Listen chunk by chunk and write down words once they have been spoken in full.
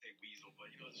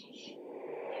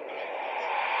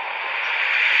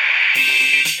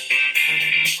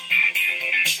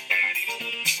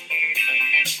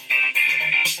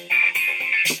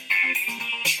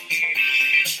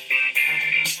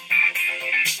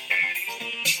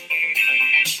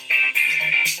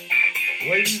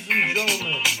Ladies and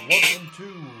gentlemen, welcome to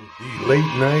the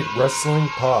Late Night Wrestling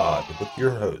Pod with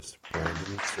your host,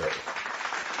 Brandon Sir.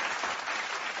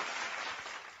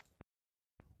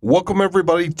 Welcome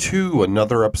everybody to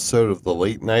another episode of the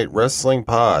Late Night Wrestling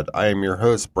Pod. I am your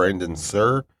host, Brandon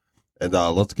Sir, and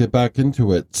let's get back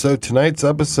into it. So tonight's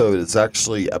episode is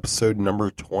actually episode number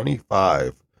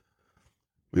 25.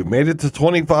 We've made it to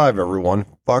 25, everyone.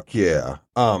 Fuck yeah.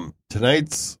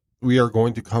 We are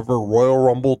going to cover Royal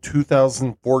Rumble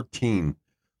 2014.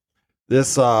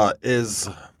 This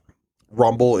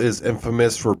Rumble is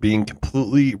infamous for being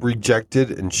completely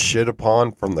rejected and shit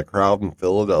upon from the crowd in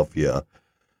Philadelphia.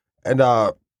 And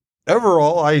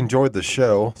overall, I enjoyed the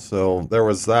show, so there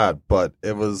was that. But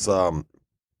it was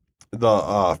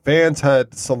the fans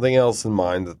had something else in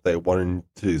mind that they wanted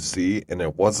to see, and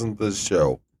it wasn't this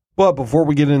show. But before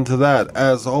we get into that,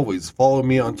 as always, follow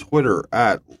me on Twitter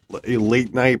at a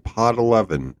Late Night Pod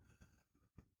 11.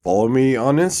 Follow me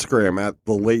on Instagram at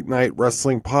the Late Night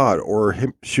Wrestling Pod, or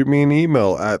shoot me an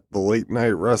email at the Late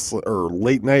Night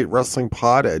Wrestling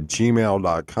Pod at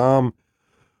gmail.com.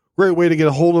 Great way to get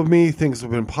a hold of me. Things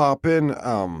have been popping.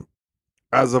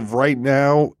 As of right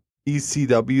now,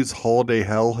 ECW's Holiday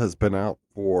Hell has been out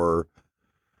for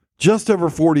just over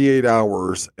 48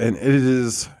 hours, and it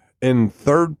is in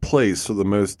third place for the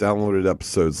most downloaded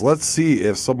episodes. Let's see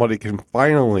if somebody can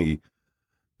finally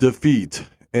defeat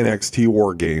NXT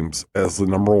War Games as the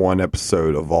number one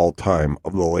episode of all time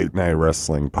of the Late Night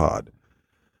Wrestling Pod.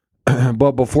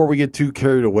 But before we get too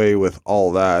carried away with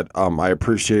all that, I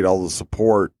appreciate all the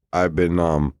support. I've been,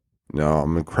 I'm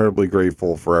incredibly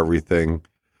grateful for everything.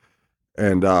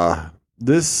 And by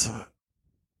the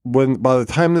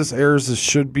time this airs, this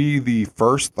should be the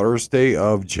first Thursday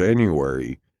of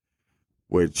January,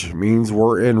 which means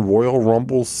we're in Royal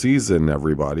Rumble season,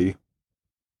 everybody.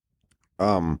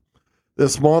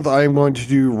 This month, I am going to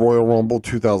do Royal Rumble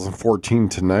 2014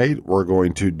 tonight. We're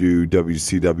going to do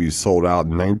WCW Sold Out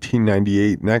in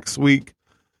 1998 next week.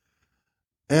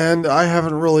 And I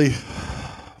haven't really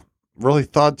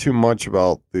thought too much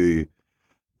about the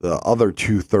other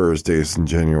two Thursdays in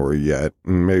January yet.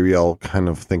 And maybe I'll kind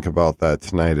of think about that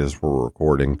tonight as we're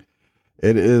recording.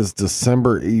 It is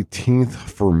December 18th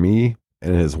for me.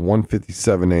 And it is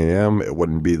 1:57 a.m. It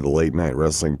wouldn't be the Late Night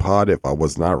Wrestling Pod if I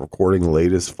was not recording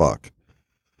late as fuck.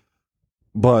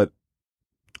 But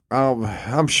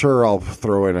I'm sure I'll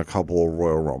throw in a couple of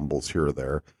Royal Rumbles here or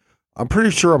there. I'm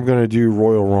pretty sure I'm going to do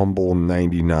Royal Rumble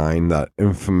 99, that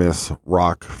infamous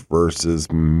Rock versus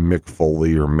Mick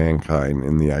Foley or Mankind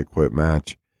in the I Quit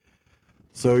match.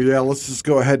 So yeah, let's just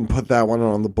go ahead and put that one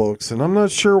on the books. And I'm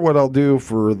not sure what I'll do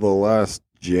for the last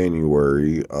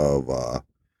January of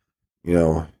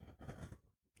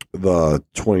the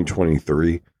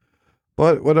 2023.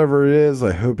 But whatever it is,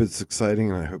 I hope it's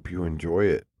exciting and I hope you enjoy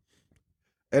it.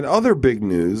 And other big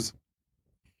news,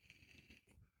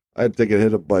 I had to get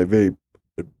hit up by vape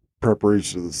in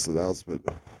preparation of this announcement.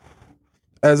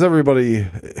 As everybody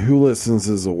who listens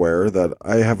is aware, that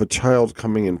I have a child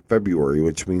coming in February,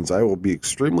 which means I will be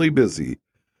extremely busy.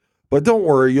 But don't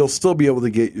worry, you'll still be able to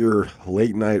get your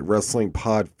Late Night Wrestling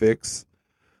Pod fix.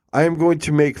 I am going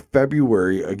to make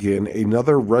February, again,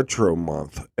 another retro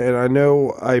month. And I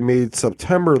know I made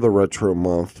September the retro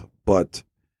month, but,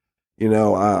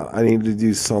 I need to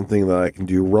do something that I can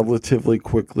do relatively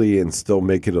quickly and still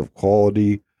make it of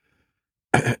quality.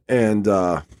 And,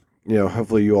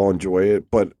 hopefully you all enjoy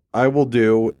it. But I will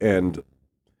do, and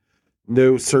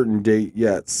no certain date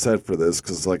yet set for this,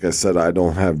 because like I said, I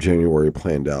don't have January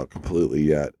planned out completely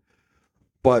yet.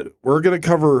 But we're going to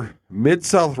cover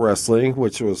Mid-South Wrestling,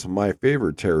 which was my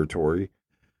favorite territory.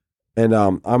 And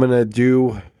I'm going to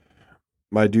do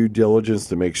my due diligence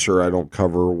to make sure I don't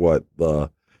cover what the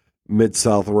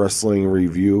Mid-South Wrestling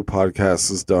Review podcast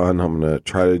has done. I'm going to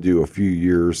try to do a few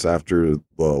years after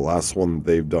the last one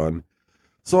they've done.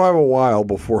 So I have a while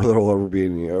before there will ever be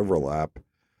any overlap.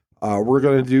 We're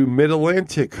going to do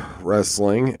Mid-Atlantic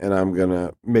Wrestling, and I'm going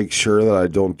to make sure that I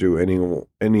don't do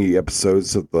any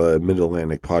episodes that the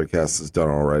Mid-Atlantic podcast has done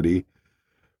already.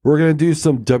 We're going to do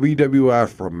some WWF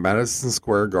from Madison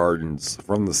Square Gardens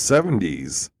from the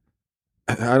 70s.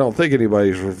 I don't think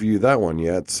anybody's reviewed that one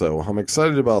yet, so I'm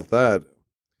excited about that.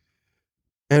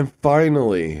 And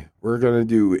finally, we're going to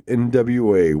do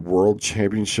NWA World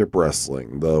Championship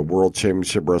Wrestling, the World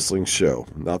Championship Wrestling show.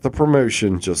 Not the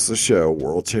promotion, just the show,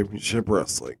 World Championship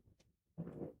Wrestling.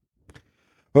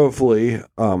 Hopefully,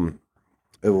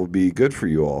 it will be good for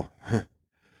you all.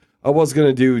 I was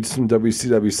going to do some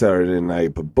WCW Saturday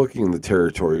night, but booking the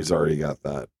territory's already got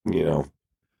that,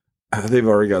 They've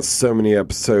already got so many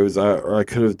episodes. I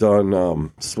could have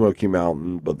done Smoky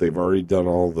Mountain, but they've already done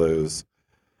all those.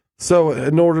 So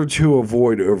in order to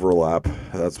avoid overlap,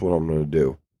 that's what I'm going to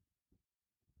do.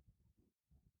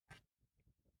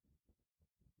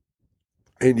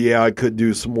 And yeah, I could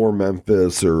do some more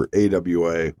Memphis or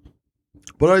AWA,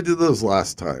 but I did those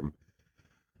last time.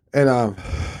 And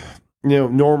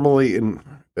normally,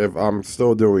 if I'm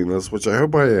still doing this, which I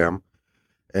hope I am,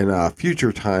 in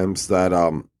future times, that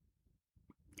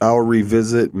I'll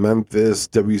revisit Memphis,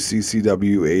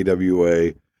 WCCW,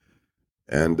 AWA,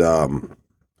 and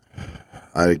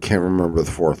I can't remember the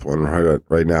fourth one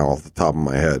right now off the top of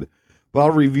my head. But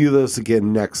I'll review those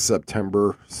again next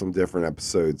September, some different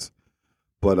episodes.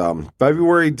 But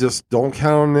February, just don't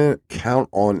count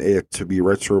on it to be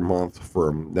retro month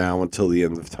from now until the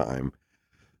end of time.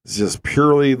 It's just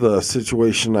purely the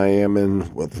situation I am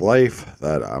in with life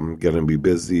that I'm going to be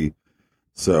busy.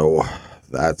 So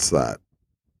that's that.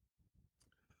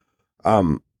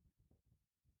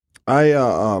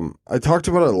 I talked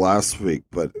about it last week,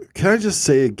 but can I just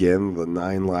say again, the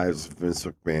 9 Lives of Vince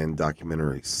McMahon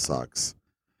documentary sucks.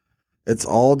 It's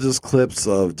all just clips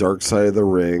of Dark Side of the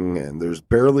Ring, and there's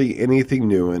barely anything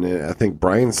new in it. I think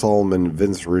Brian Solomon and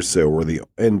Vince Russo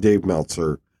and Dave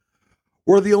Meltzer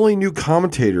were the only new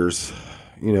commentators,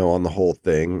 on the whole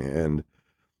thing, and it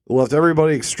left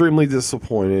everybody extremely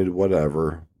disappointed,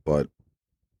 whatever. But,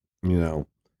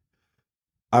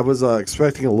 I was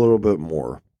expecting a little bit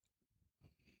more.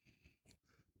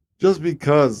 Just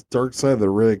because Dark Side of the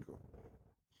Ring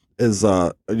is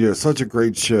such a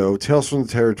great show. Tales from the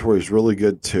Territory is really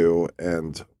good too,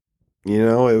 and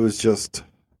it was just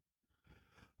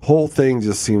whole thing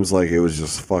just seems like it was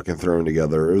just fucking thrown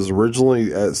together. It was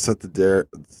originally set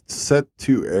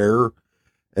to air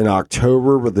in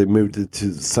October, but they moved it to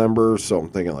December, so I'm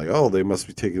thinking like, oh, they must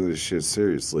be taking this shit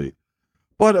seriously,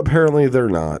 but apparently they're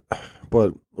not.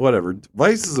 But whatever.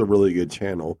 Vice is a really good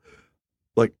channel.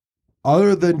 Like,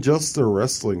 other than just the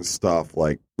wrestling stuff,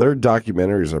 like their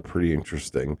documentaries are pretty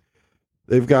interesting.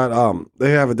 They've got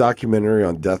they have a documentary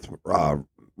on death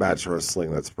match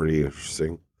wrestling that's pretty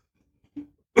interesting.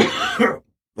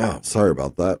 Oh, sorry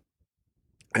about that.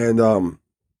 And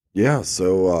yeah,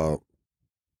 so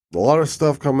a lot of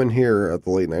stuff coming here at the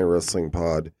Late Night Wrestling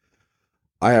Pod.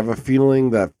 I have a feeling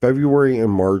that February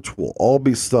and March will all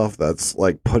be stuff that's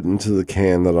like put into the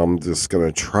can that I'm just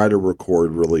gonna try to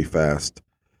record really fast.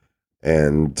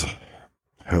 And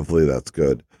hopefully that's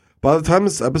good. By the time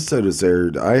this episode is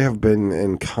aired, I have been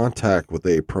in contact with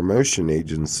a promotion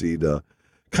agency to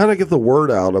kind of get the word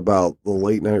out about the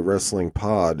Late Night Wrestling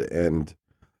Pod, and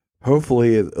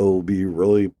hopefully it'll be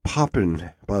really popping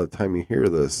by the time you hear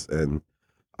this, and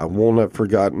I won't have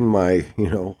forgotten my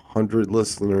 100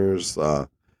 listeners that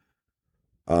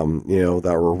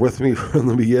were with me from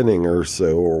the beginning or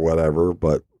so or whatever.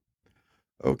 But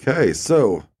okay,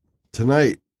 so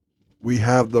tonight we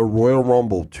have the Royal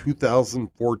Rumble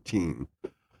 2014,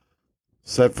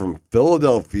 set from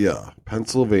Philadelphia,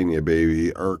 Pennsylvania,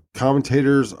 baby. Our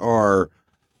commentators are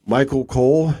Michael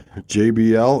Cole,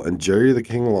 JBL, and Jerry the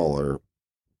King Lawler.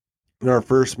 And our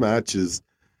first match is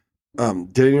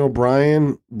Daniel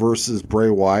Bryan versus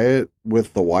Bray Wyatt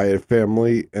with the Wyatt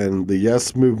family, and the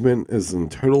Yes Movement is in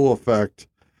total effect.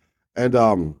 And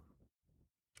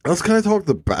let's kind of talk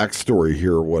the backstory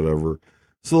here or whatever.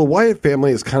 So the Wyatt family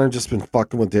has kind of just been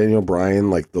fucking with Daniel Bryan,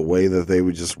 like the way that they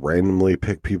would just randomly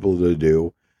pick people to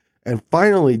do. And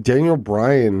finally,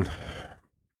 Bryan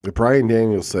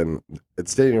Danielson,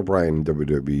 it's Daniel Bryan in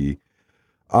WWE,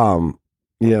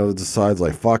 decides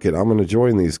like, fuck it, I'm going to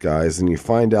join these guys. And you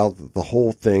find out that the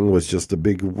whole thing was just a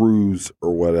big ruse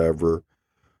or whatever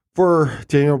for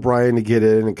Daniel Bryan to get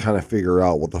in and kind of figure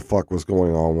out what the fuck was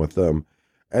going on with them.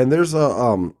 And there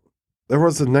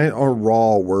was a night on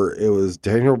Raw where it was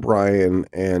Daniel Bryan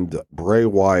and Bray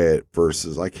Wyatt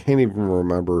versus, I can't even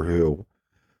remember who,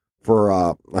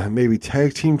 for maybe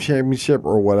tag team championship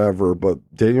or whatever, but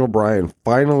Daniel Bryan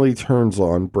finally turns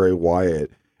on Bray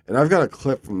Wyatt. And I've got a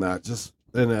clip from that,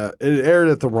 and it aired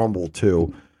at the Rumble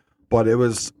too, but it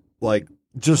was like,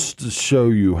 just to show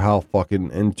you how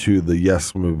fucking into the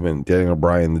Yes Movement Daniel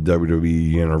Bryan, the WWE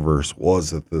universe,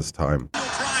 was at this time.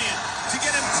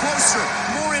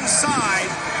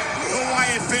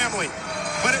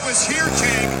 Here,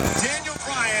 King, Daniel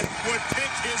Bryan would pick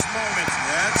his moment.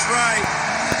 That's right.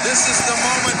 This is the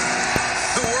moment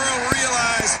the world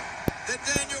realized that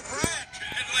Daniel Bryan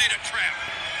had laid a trap.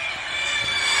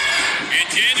 And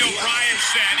Daniel Bryan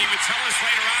said he would tell us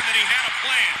later on that he had a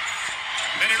plan.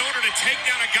 That in order to take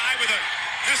down a guy with a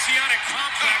messianic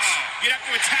complex, you'd have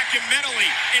to attack him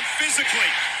mentally and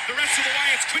physically. The rest of the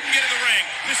Wyatts couldn't get in the ring.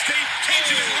 The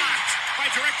cage had been locked. by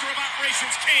Director of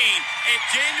Operations Kane. And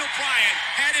Daniel Bryan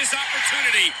had his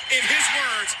opportunity, in his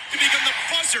words, to become the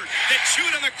buzzard that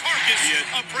chewed on the carcass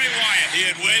of Bray Wyatt. He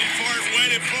had waited for it,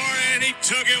 and he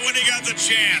took it when he got the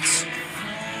chance.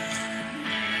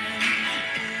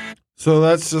 So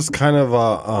that's just kind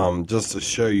of just to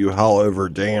show you how over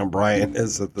Daniel Bryan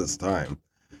is at this time.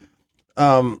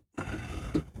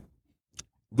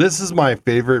 This is my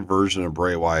favorite version of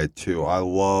Bray Wyatt too. I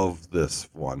love this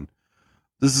one.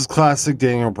 This is classic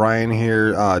Daniel Bryan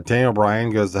here. Daniel Bryan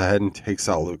goes ahead and takes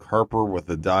out Luke Harper with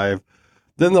a dive.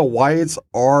 Then the Wyatts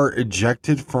are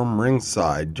ejected from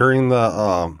ringside. During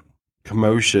the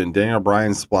commotion, Daniel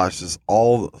Bryan does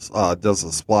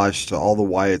a splash to all the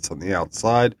Wyatts on the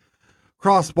outside.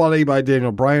 Crossbody by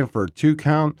Daniel Bryan for a 2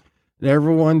 count. And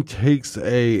everyone takes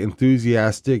a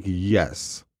enthusiastic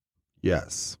yes.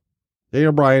 Yes.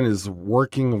 Daniel Bryan is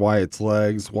working Wyatt's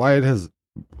legs. Wyatt has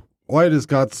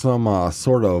got some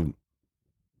sort of,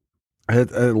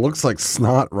 it looks like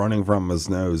snot running from his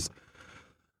nose.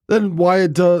 Then Bray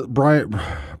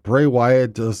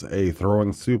Wyatt does a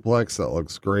throwing suplex that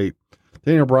looks great.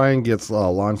 Daniel Bryan gets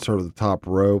launched over the top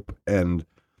rope, and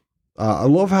I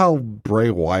love how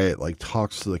Bray Wyatt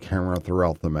talks to the camera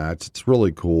throughout the match. It's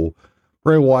really cool.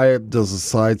 Bray Wyatt does a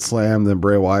side slam, then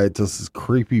Bray Wyatt does this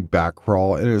creepy back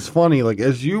crawl, and it's funny,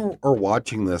 as you are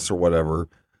watching this or whatever,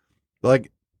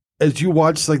 as you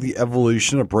watch the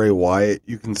evolution of Bray Wyatt,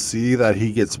 you can see that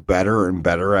he gets better and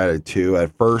better at it too.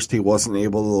 At first, he wasn't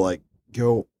able to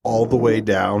go all the way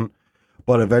down,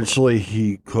 but eventually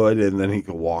he could, and then he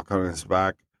could walk on his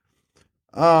back.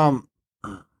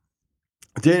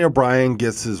 Daniel Bryan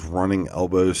gets his running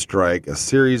elbow strike, a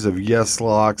series of yes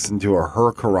locks into a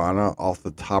hurricanrana off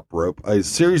the top rope, a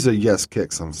series of yes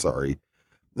kicks, I'm sorry.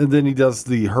 And then he does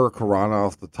the hurricanrana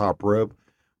off the top rope.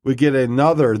 We get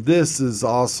another, this is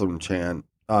awesome chant.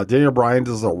 Daniel Bryan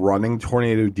does a running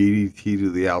tornado DDT to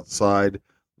the outside,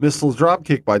 missile drop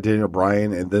kick by Daniel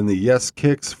Bryan, and then the yes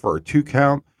kicks for a 2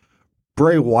 count.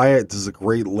 Bray Wyatt does a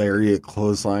great lariat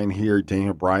clothesline here.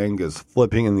 Daniel Bryan goes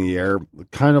flipping in the air,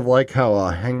 kind of like how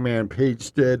Hangman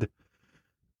Page did.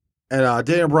 And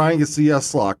Daniel Bryan gets the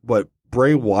yes lock, but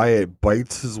Bray Wyatt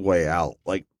bites his way out.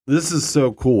 This is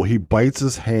so cool. He bites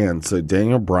his hand, so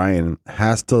Daniel Bryan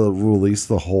has to release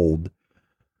the hold.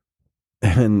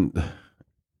 And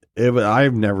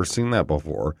I've never seen that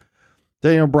before.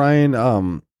 Daniel Bryan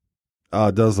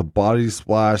does a body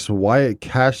splash. Wyatt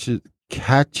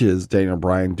catches Daniel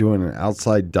Bryan doing an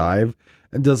outside dive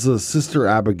and does a Sister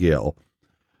Abigail.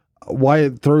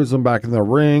 Wyatt throws him back in the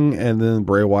ring, and then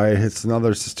Bray Wyatt hits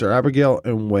another Sister Abigail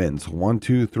and wins. 1,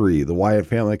 2, 3. The Wyatt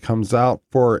family comes out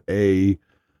for a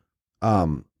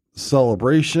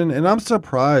celebration, and I'm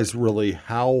surprised really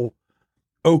how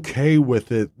okay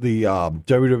with it the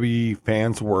WWE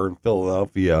fans were in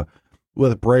Philadelphia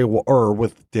with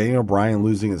with Daniel Bryan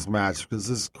losing his match, because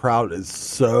this crowd is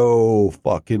so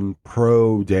fucking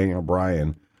pro Daniel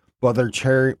Bryan, but they're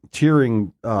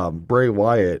cheering Bray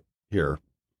Wyatt here.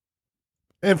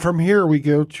 And from here we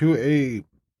go to a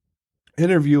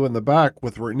interview in the back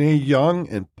with Renee Young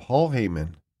and Paul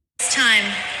Heyman. It's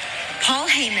time, Paul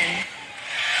Heyman.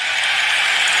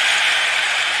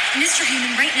 Mr.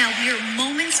 Heyman, right now we are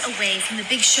moments away from the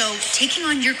big show taking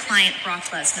on your client, Brock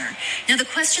Lesnar. Now, the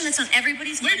question that's on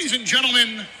everybody's mind... Ladies and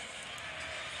gentlemen,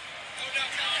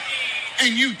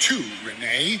 and you too,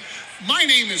 Renee, my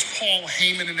name is Paul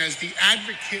Heyman, and as the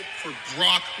advocate for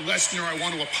Brock Lesnar, I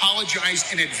want to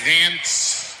apologize in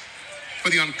advance for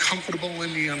the uncomfortable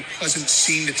and the unpleasant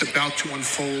scene that's about to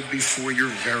unfold before your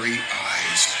very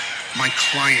eyes. My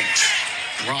client,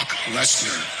 Brock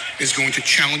Lesnar, is going to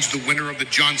challenge the winner of the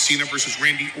John Cena versus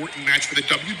Randy Orton match for the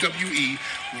WWE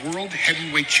World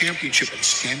Heavyweight Championship. And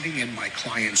standing in my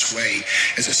client's way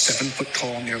is a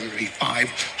 7-foot-tall, nearly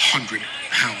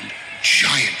 500-pound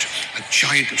giant, a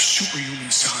giant of superhuman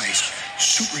size,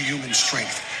 superhuman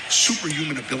strength,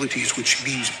 superhuman abilities, which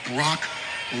means Brock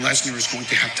Lesnar is going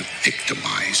to have to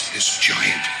victimize this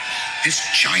giant. This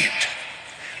giant,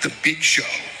 the Big Show,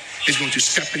 is going to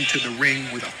step into the ring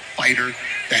with a fighter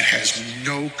that has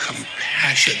no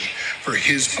compassion for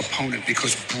his opponent,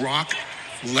 because Brock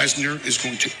Lesnar is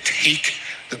going to take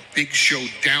the Big Show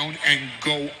down and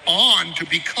go on to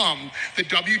become the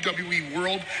WWE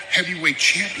World Heavyweight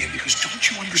Champion. Because don't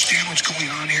you understand what's going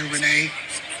on here, Renee?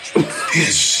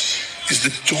 This is the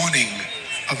dawning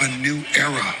of a new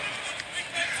era.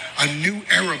 A new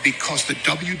era, because the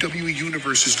WWE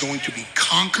Universe is going to be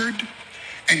conquered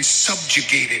and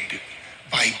subjugated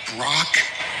by Brock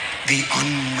the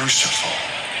Unmerciful.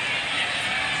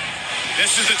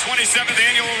 This is the 27th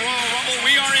annual Royal Rumble.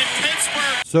 We are in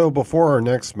Pittsburgh. So before our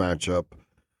next matchup,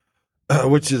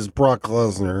 which is Brock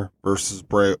Lesnar versus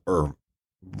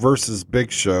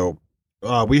Big Show.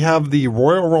 We have the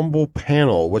Royal Rumble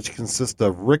panel, which consists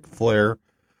of Ric Flair,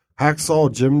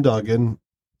 Hacksaw Jim Duggan,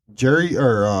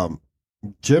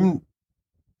 Jim,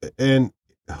 and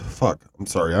fuck. I'm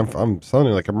sorry. I'm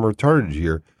sounding like I'm retarded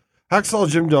here. Hacksaw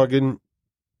Jim Duggan,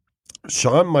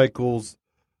 Shawn Michaels,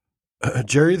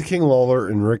 Jerry the King Lawler,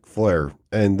 and Ric Flair,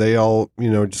 and they all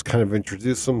just kind of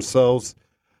introduce themselves.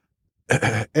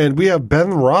 And we have Ben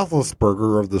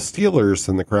Roethlisberger of the Steelers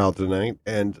in the crowd tonight,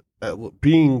 and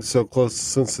being so close to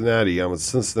Cincinnati, I'm a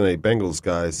Cincinnati Bengals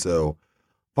guy, so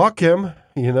fuck him,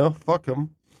 fuck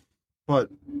him. But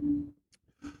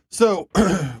so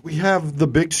we have the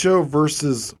Big Show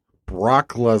versus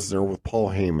Brock Lesnar with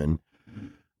Paul Heyman,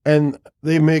 and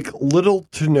they make little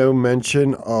to no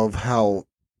mention of how.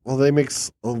 Well, they make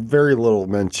a very little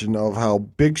mention of how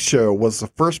Big Show was the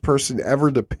first person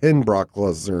ever to pin Brock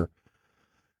Lesnar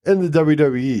in the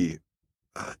WWE.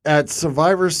 At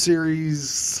Survivor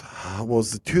Series, what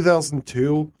was it,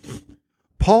 2002?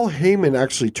 Paul Heyman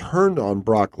actually turned on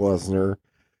Brock Lesnar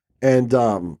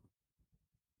and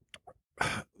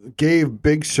gave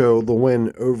Big Show the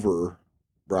win over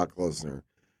Brock Lesnar.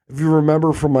 If you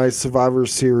remember from my Survivor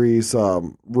Series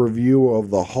review of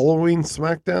the Halloween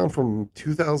SmackDown from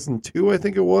 2002, I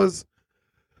think it was,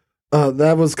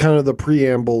 that was kind of the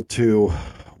preamble to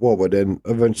what would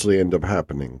eventually end up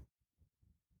happening.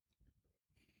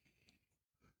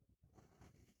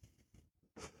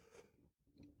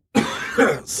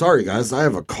 Sorry, guys, I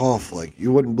have a cough like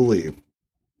you wouldn't believe.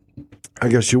 I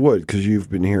guess you would, because you've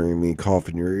been hearing me cough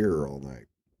in your ear all night.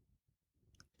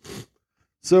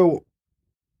 So,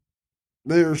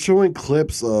 they're showing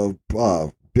clips of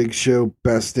Big Show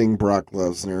besting Brock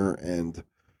Lesnar, and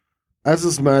as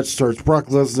this match starts, Brock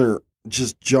Lesnar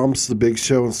just jumps the Big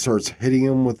Show and starts hitting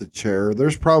him with the chair.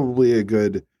 There's probably a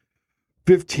good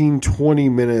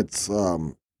 15-20 minutes,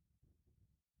 of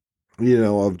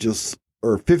just,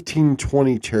 or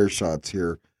 15-20 chair shots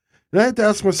here. And I had to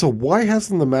ask myself, why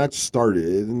hasn't the match started?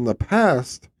 In the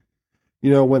past,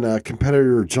 when a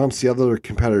competitor jumps the other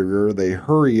competitor, they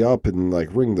hurry up and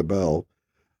ring the bell.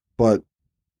 But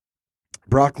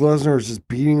Brock Lesnar is just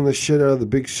beating the shit out of the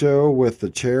Big Show with the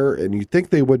chair, and you think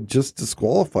they would just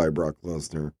disqualify Brock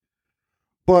Lesnar.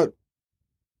 But,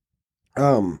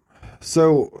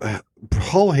 so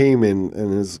Paul Heyman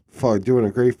and his doing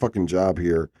a great fucking job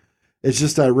here. It's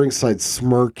just at ringside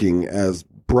smirking as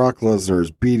Brock Lesnar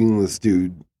is beating this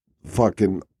dude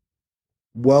fucking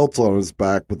welts on his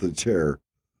back with the chair.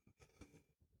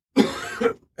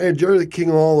 And Jerry the King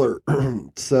Lawler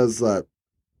says that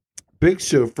Big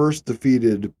Show first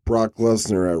defeated Brock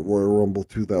Lesnar at Royal Rumble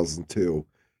 2002.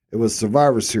 It was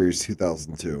Survivor Series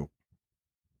 2002.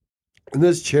 And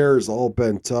this chair is all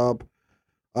bent up.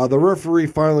 The referee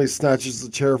finally snatches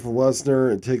the chair from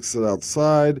Lesnar and takes it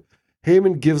outside.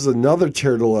 Heyman gives another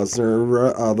chair to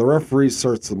Lesnar, and the referee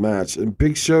starts the match. And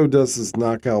Big Show does his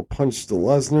knockout punch to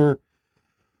Lesnar.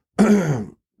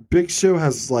 Big Show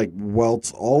has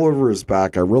welts all over his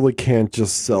back. I really can't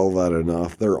just sell that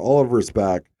enough. They're all over his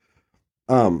back.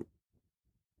 Lesnar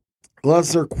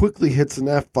quickly hits an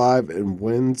F5 and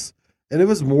wins. And it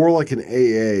was more like an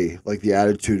AA, like the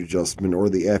Attitude Adjustment or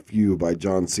the FU by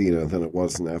John Cena, than it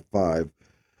was an F5.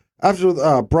 After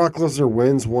Brock Lesnar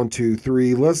wins 1, 2,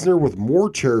 3, Lesnar with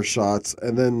more chair shots,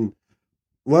 and then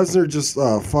Lesnar just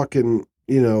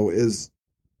is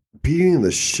beating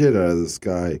the shit out of this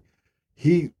guy.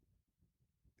 He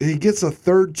gets a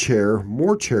third chair,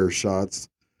 more chair shots,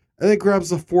 and then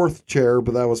grabs a fourth chair,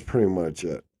 but that was pretty much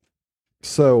it.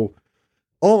 So,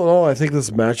 all in all, I think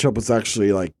this matchup was actually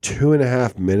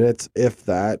 2.5 minutes, if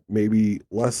that, maybe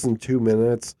less than 2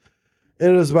 minutes.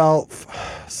 And it was about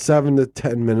 7 to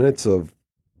 10 minutes of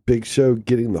Big Show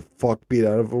getting the fuck beat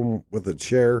out of him with a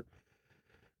chair.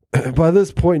 By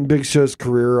this point in Big Show's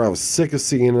career, I was sick of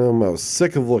seeing him. I was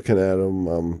sick of looking at him.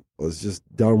 I was just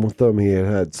done with him. He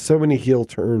had so many heel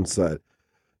turns that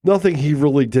nothing he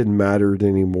really did mattered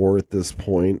anymore at this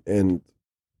point. And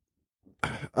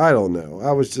I don't know.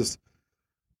 I was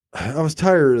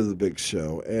tired of the Big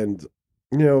Show. And,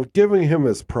 giving him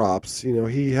his props,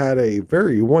 he had a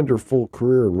very wonderful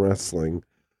career in wrestling.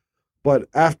 But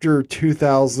after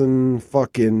 2000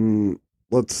 fucking,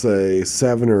 let's say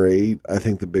 7 or 8, I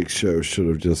think the Big Show should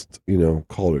have just,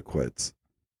 called it quits.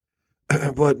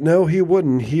 But no, he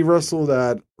wouldn't. He wrestled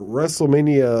at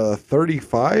WrestleMania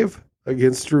 35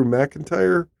 against Drew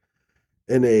McIntyre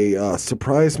in a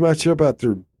surprise matchup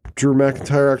after Drew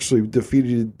McIntyre actually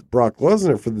defeated Brock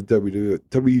Lesnar for the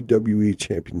WWE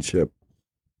Championship.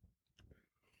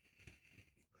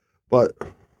 But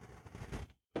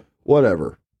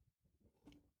whatever.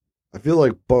 I feel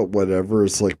like "but whatever"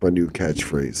 is like my new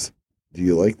catchphrase. Do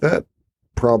you like that?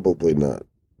 Probably not.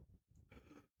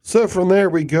 So from there,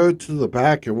 we go to the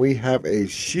back and we have a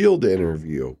Shield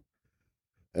interview.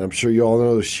 And I'm sure you all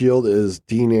know the Shield is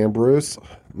Dean Ambrose,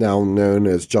 now known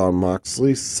as John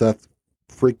Moxley, Seth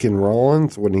freaking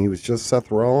Rollins when he was just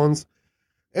Seth Rollins,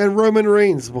 and Roman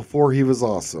Reigns before he was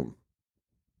awesome.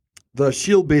 The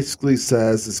Shield basically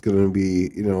says it's going to be,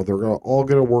 they're all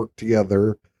going to work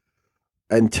together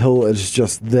until it's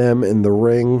just them in the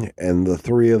ring, and the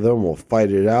three of them will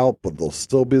fight it out, but they'll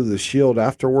still be the Shield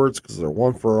afterwards because they're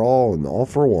one for all and all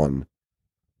for one.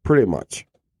 Pretty much.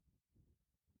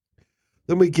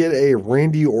 Then we get a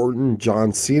Randy Orton,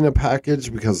 John Cena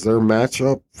package because their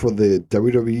matchup for the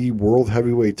WWE World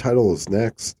Heavyweight title is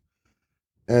next.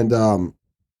 And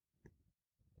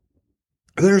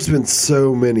there's been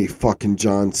so many fucking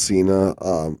John Cena,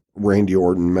 Randy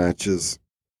Orton matches.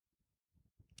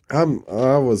 I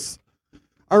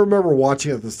remember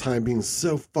watching at this time being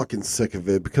so fucking sick of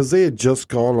it because they had just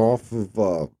gone off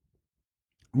of,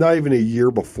 not even a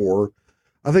year before.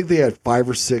 I think they had 5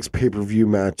 or 6 pay-per-view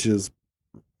matches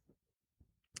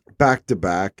back to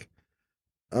back.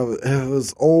 It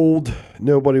was old.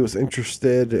 Nobody was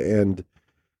interested. And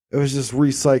it was just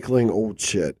recycling old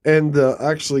shit. And the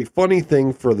actually funny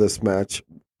thing for this match,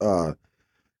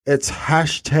 it's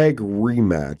hashtag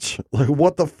rematch. Like,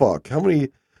 what the fuck?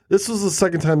 This was the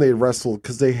second time they had wrestled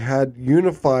because they had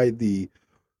unified the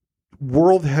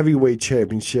World Heavyweight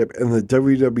Championship and the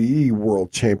WWE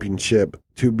World Championship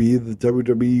to be the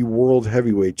WWE World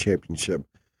Heavyweight Championship.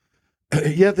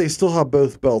 Yet they still have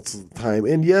both belts at the time.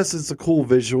 And yes, it's a cool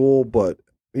visual, but,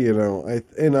 I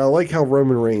like how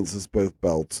Roman Reigns has both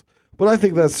belts. But I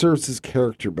think that serves his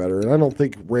character better. And I don't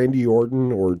think Randy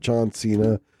Orton or John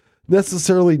Cena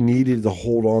necessarily needed to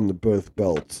hold on to both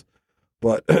belts.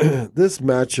 But this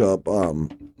matchup,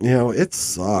 it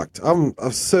sucked. I'm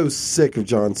so sick of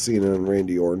John Cena and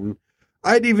Randy Orton.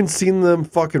 I'd even seen them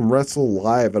fucking wrestle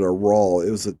live at a Raw. It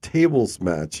was a tables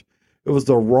match. It was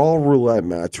the Raw Roulette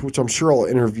match, which I'm sure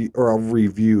I'll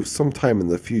review sometime in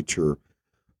the future.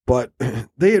 But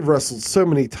they had wrestled so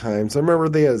many times. I remember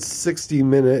they had a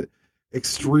 60-minute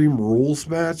Extreme Rules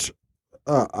match,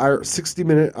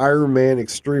 60-minute Iron Man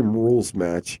Extreme Rules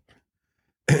match.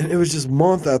 And it was just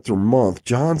month after month,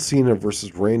 John Cena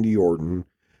versus Randy Orton.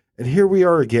 And here we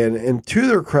are again. And to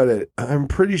their credit, I'm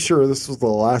pretty sure this was the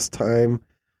last time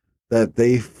that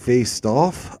they faced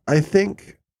off, I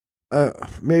think.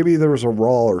 Maybe there was a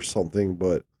Raw or something,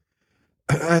 but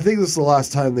I think this is the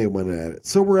last time they went at it.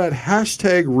 So we're at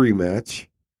hashtag rematch.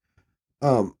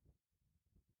 And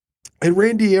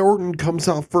Randy Orton comes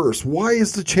out first. Why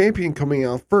is the champion coming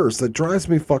out first? That drives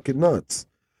me fucking nuts.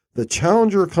 The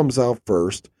challenger comes out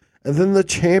first, and then the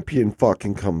champion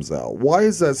fucking comes out. Why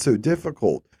is that so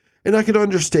difficult? And I can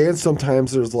understand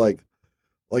sometimes there's like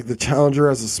the challenger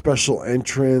has a special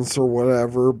entrance or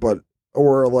whatever,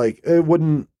 or it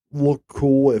wouldn't look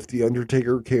cool if the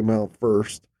Undertaker came out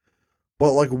first.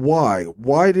 But why?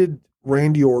 Why did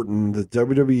Randy Orton, the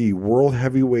WWE World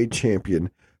Heavyweight Champion,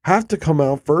 have to come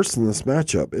out first in this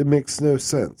matchup? It makes no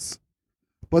sense.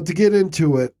 But to get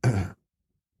into it,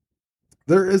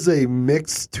 there is a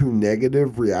mixed to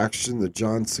negative reaction to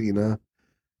John Cena.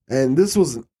 And this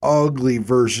was an ugly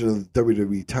version of the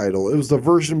WWE title. It was the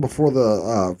version before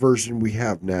the version we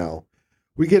have now.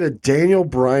 We get a Daniel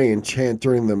Bryan chant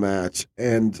during the match.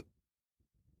 And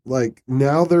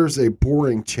now there's a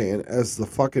boring chant as the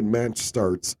fucking match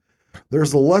starts.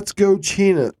 There's a Let's Go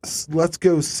Cena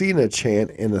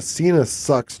chant and a Cena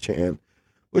sucks chant,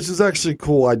 which is actually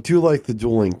cool. I do like the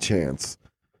dueling chants.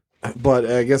 But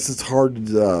I guess it's hard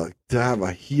to have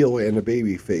a heel and a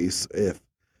baby face if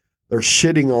they're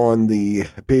shitting on the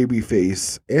baby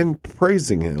face and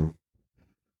praising him.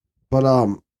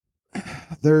 But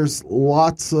there's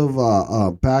lots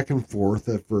of back and forth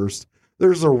at first.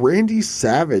 There's a Randy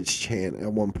Savage chant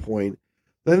at one point.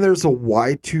 Then there's a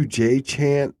Y2J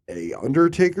chant, a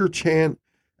Undertaker chant,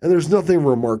 and there's nothing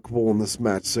remarkable in this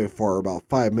match so far, about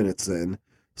 5 minutes in.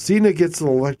 Cena gets an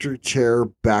electric chair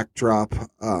backdrop,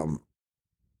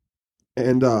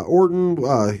 and Orton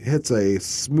hits a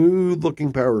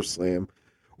smooth-looking power slam.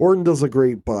 Orton does a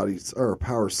great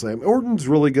power slam. Orton's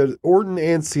really good. Orton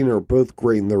and Cena are both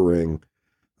great in the ring.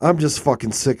 I'm just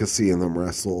fucking sick of seeing them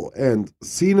wrestle. And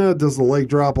Cena does a leg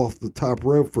drop off the top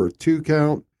rope for a 2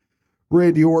 count.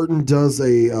 Randy Orton does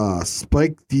a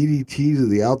spike DDT to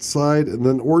the outside, and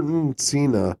then Orton and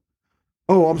Cena.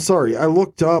 Oh, I'm sorry. I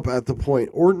looked up at the point.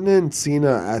 Orton and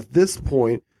Cena at this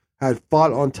point had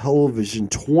fought on television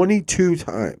 22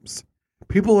 times.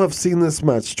 People have seen this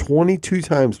match 22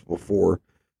 times before.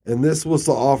 And this was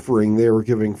the offering they were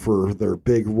giving for their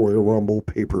big Royal Rumble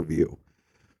pay-per-view.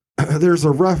 There's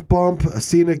a ref bump.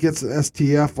 Cena gets an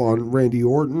STF on Randy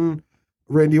Orton.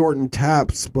 Randy Orton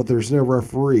taps, but there's no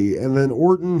referee. And then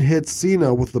Orton hits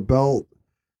Cena with the belt.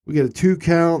 We get a 2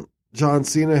 count. John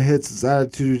Cena hits his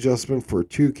attitude adjustment for a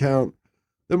 2 count.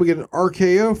 Then we get an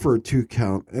RKO for a 2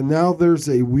 count. And now there's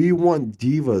a "We Want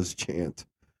Divas" chant.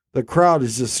 The crowd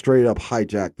is just straight up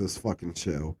hijacked this fucking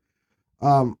show.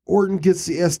 Orton gets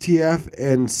the STF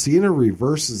and Cena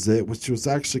reverses it, which was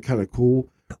actually kind of cool.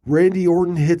 Randy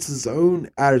Orton hits his own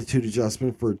attitude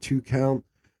adjustment for a 2 count.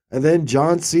 And then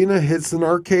John Cena hits an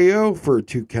RKO for a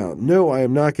 2 count. No, I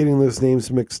am not getting those names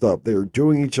mixed up. They are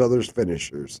doing each other's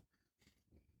finishers.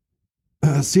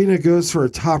 Cena goes for a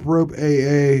top rope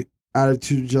AA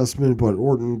attitude adjustment, but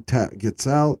Orton gets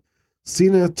out.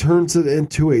 Cena turns it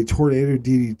into a tornado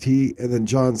DDT, and then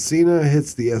John Cena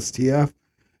hits the STF,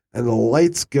 and the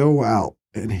lights go out.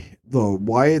 And the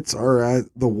Wyatt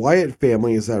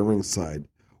family is at ringside.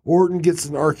 Orton gets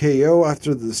an RKO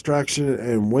after the distraction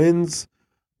and wins.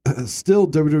 Still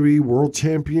WWE World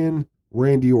Champion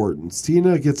Randy Orton.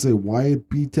 Cena gets a Wyatt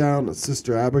beatdown, a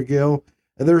Sister Abigail,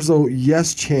 and there's a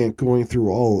yes chant going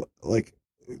through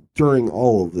during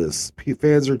all of this.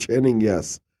 Fans are chanting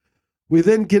yes. We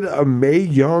then get a Mae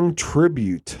Young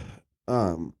tribute.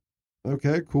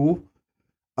 Okay, cool.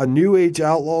 A New Age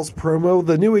Outlaws promo.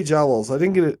 The New Age Outlaws, I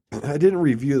didn't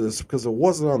review this because it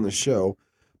wasn't on the show.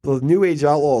 The New Age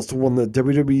Outlaws won the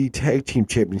WWE Tag Team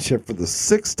Championship for the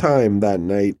 6th time that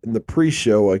night in the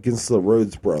pre-show against the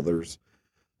Rhodes brothers.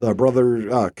 The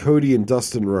brother Cody and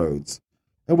Dustin Rhodes.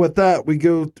 And with that, we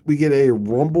get a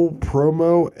Rumble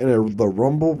promo and the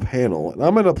Rumble panel. And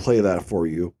I'm going to play that for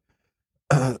you.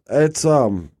 It's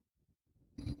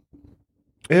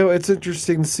it's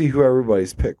interesting to see who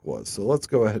everybody's pick was. So let's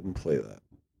go ahead and play that.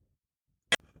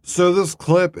 So this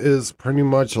clip is pretty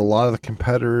much a lot of the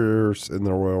competitors in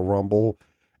the Royal Rumble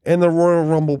and the Royal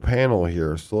Rumble panel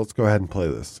here. So let's go ahead and play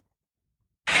this.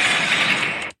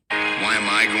 Why am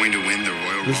I going to win the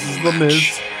Royal Rumble This is The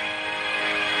Miz.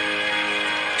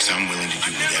 Because I'm willing to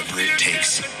do whatever it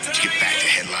takes to get back to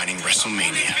headlining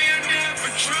WrestleMania.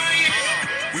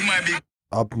 We might be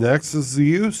Up next is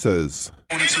the Usos.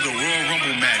 going into the Royal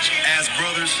Rumble match as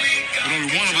brothers, but only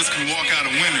one of us can walk out a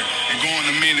winner and go on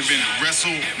the main event of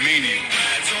WrestleMania.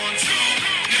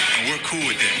 And we're cool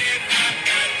with that.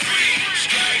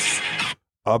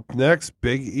 Up next,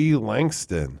 Big E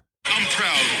Langston. I'm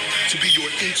proud to be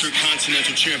your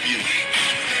Intercontinental Champion.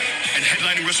 And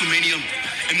headlining WrestleMania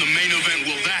in the main event,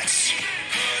 well, that's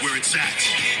where it's at.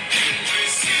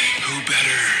 Who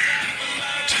better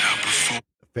to outperform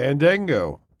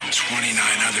Fandango. 29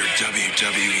 other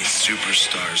WWE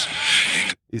superstars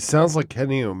and He sounds like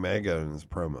Kenny Omega in his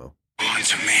promo. on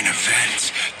to main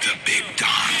event, the big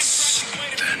dance.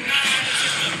 Then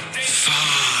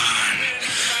fun,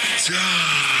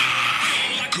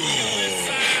 go.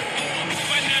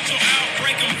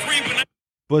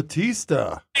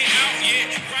 Batista.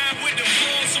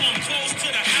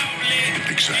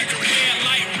 Exactly.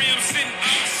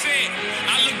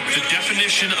 The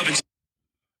definition of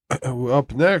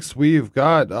Up next, we've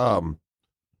got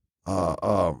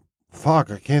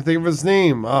fuck, I can't think of his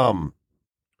name.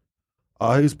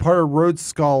 He's part of Rhodes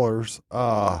Scholars.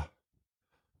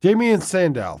 Damian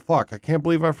Sandow. Fuck, I can't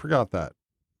believe I forgot that.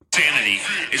 insanity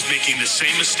is making the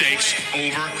same mistakes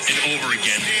over and over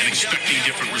again and expecting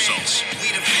different results.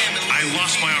 I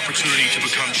lost my opportunity to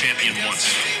become champion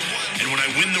once. And when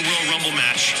I win the Royal Rumble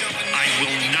match, I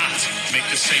will not make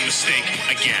the same mistake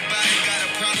again.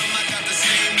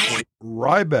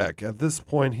 Ryback. At this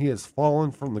point, he has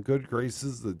fallen from the good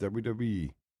graces of the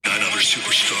WWE. 9 other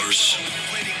superstars.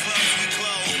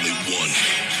 Only one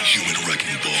human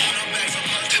wrecking ball.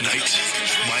 Tonight,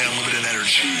 my unlimited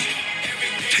energy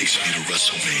takes me to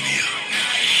WrestleMania.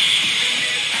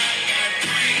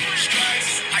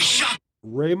 I shot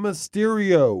Rey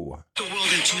Mysterio. the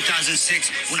world in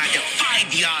 2006 when I defied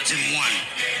the odds and won.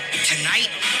 Tonight,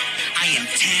 I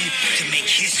intend to make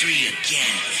history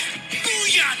again.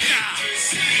 Booyaka!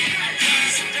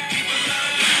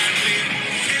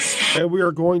 And we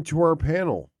are going to our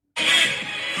panel. Who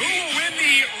will win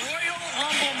the Royal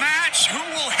Rumble match? Who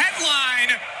will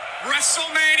headline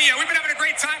WrestleMania? We've been having a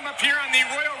great time up here on the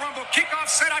Royal Rumble kickoff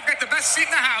set. I've got the best seat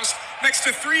in the house next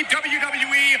to 3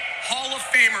 WWE Hall of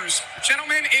Famers.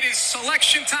 Gentlemen, it is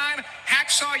selection time.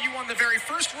 Hacksaw, you won the very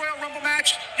first Royal Rumble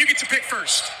match. You get to pick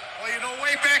first. Well, you know,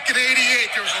 way back in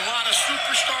 '88, there was a lot of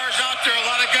superstars out there, a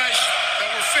lot of guys that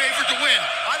were favored to win.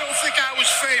 I don't think I was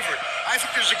favored. I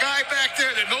think there's a guy back there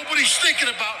that nobody's thinking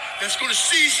thinking about that's going to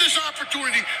seize this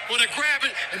opportunity, going to grab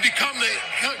it and get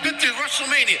to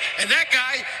WrestleMania. And that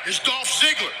guy is Dolph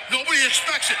Ziggler. Nobody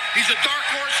expects it. He's a dark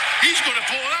horse. He's going to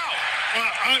pull it out.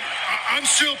 I'm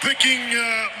still picking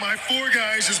my 4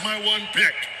 guys as my 1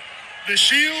 pick. The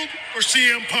Shield or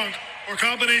CM Punk or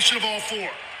combination of all 4.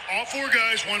 All 4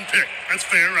 guys, 1 pick. That's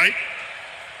fair, right?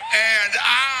 And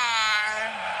I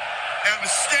am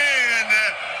staying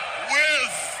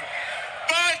with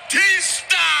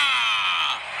Batista.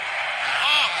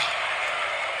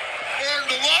 Learned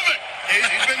to love it.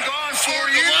 He's been gone 4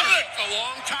 years. Love it. A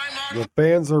long time on The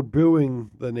fans are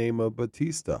booing the name of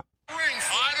Batista. I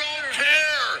don't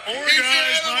care. 4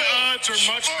 guys, my odds are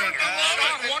much better.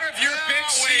 Sean, one of your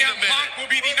picks, CM Punk, will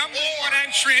be the number 1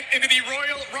 entrant into the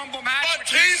Royal Rumble match.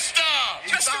 Batista.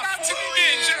 Just about to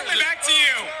begin. Gentlemen, back to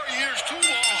you. 4 years too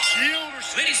long. Shield or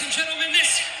Ladies and gentlemen,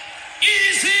 this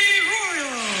is a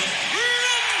Royal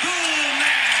Rumble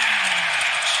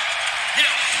match.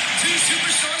 Now, 2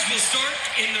 superstars will start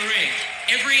in the ring.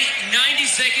 Every 90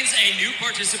 seconds, a new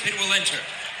participant will enter.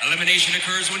 Elimination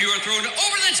occurs when you are thrown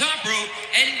over the top rope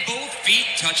and both feet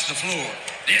touch the floor.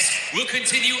 This will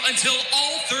continue until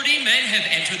all 30 men have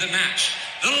entered the match.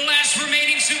 The last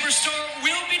remaining superstar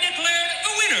will be declared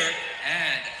the winner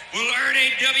and will earn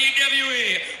a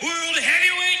WWE World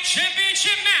Heavyweight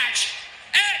Championship match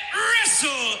at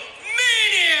WrestleMania.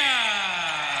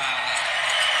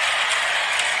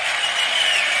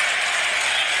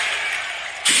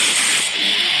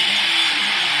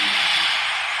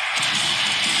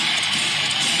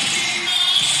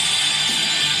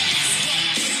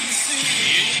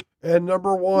 And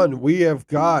number 1, we have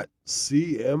got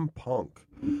CM Punk.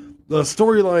 The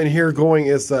storyline here going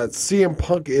is that CM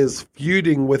Punk is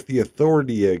feuding with the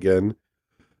Authority again.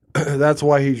 That's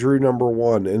why he drew number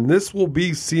 1. And this will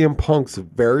be CM Punk's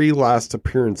very last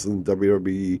appearance in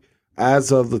WWE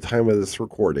as of the time of this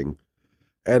recording.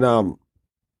 And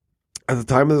at the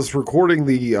time of this recording,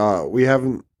 we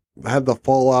haven't had the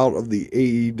fallout of the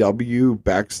AEW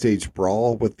backstage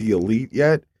brawl with the Elite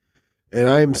yet. And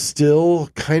I'm still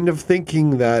kind of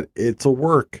thinking that it's a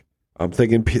work. I'm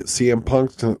thinking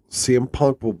CM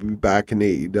Punk will be back in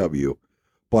AEW.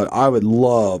 But I would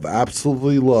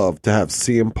absolutely love to have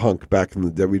CM Punk back in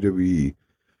the WWE.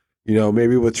 You know,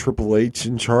 maybe with Triple H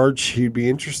in charge, he'd be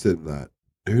interested in that.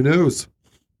 Who knows?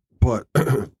 But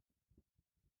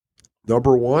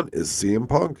number 1 is CM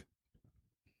Punk.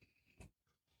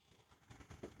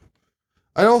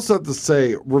 I also have to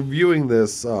say, reviewing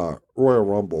this Royal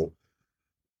Rumble,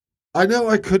 I know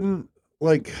I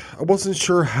wasn't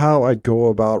sure how I'd go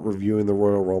about reviewing the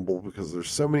Royal Rumble because there's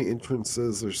so many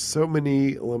entrances, there's so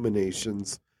many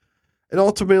eliminations. And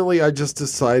ultimately, I just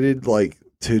decided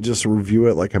to just review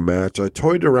it like a match. I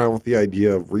toyed around with the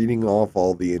idea of reading off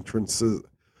all the entrants to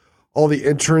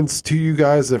you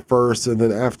guys at first, and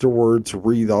then afterwards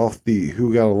read off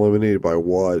who got eliminated by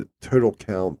what, total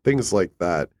count, things like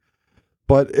that.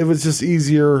 But it was just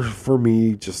easier for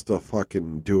me just to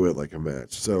fucking do it like a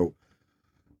match. So,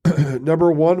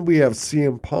 number 1, we have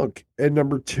CM Punk. And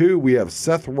number 2, we have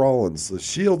Seth Rollins, the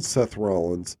Shield Seth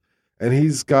Rollins. And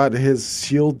he's got his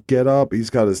Shield get up.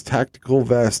 He's got his tactical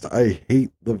vest. I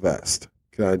hate the vest.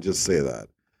 Can I just say that?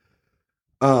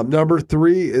 Number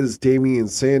 3 is Damian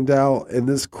Sandow. And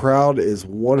this crowd is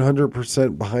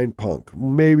 100% behind Punk.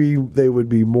 Maybe they would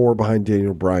be more behind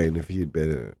Daniel Bryan if he had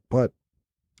been in it. But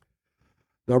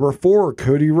number 4,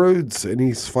 Cody Rhodes, and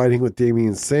he's fighting with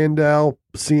Damian Sandow.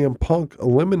 CM Punk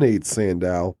eliminates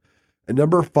Sandow. And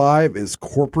number 5 is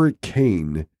Corporate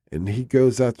Kane, and he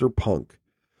goes after Punk.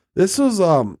 This was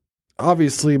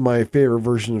obviously my favorite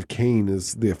version of Kane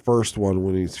is the first one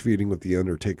when he's feuding with The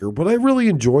Undertaker, but I really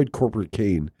enjoyed Corporate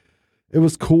Kane. It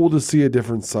was cool to see a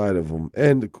different side of him,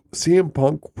 and CM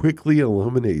Punk quickly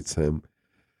eliminates him.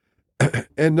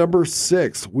 And number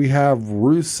 6, we have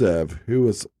Rusev, who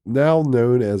is now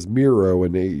known as Miro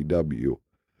in AEW.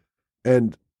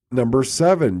 And number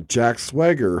 7, Jack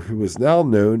Swagger, who is now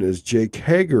known as Jake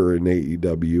Hager in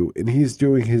AEW, and he's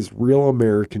doing his Real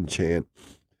American chant.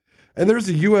 And there's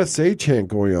a USA chant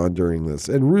going on during this,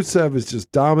 and Rusev is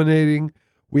just dominating.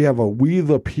 We have a We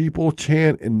the People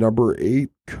chant in number 8,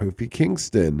 Kofi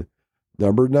Kingston.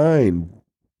 Number 9,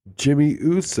 Jimmy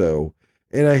Uso.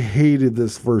 And I hated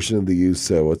this version of the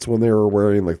Uso. It's when they were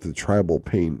wearing the tribal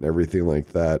paint and everything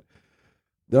like that.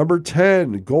 Number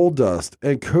 10, Goldust.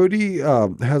 And Cody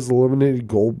has eliminated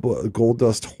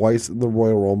Goldust twice in the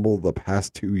Royal Rumble the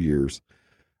past 2 years.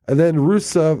 And then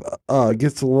Rusev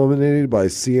gets eliminated by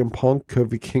CM Punk,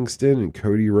 Kofi Kingston, and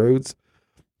Cody Rhodes.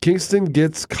 Kingston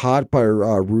gets caught by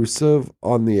Rusev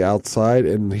on the outside,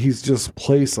 and he's just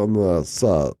placed on the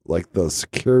the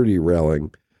security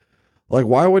railing. Like,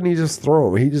 why wouldn't he just throw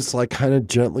him? He just like kind of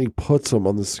gently puts him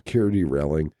on the security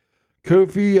railing.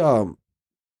 Kofi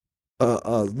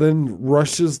then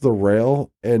rushes the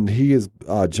rail and he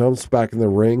jumps back in the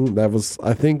ring. That was,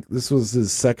 I think this was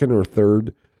his second or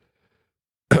third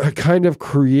kind of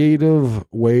creative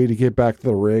way to get back to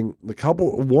the ring.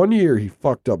 1 year he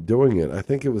fucked up doing it. I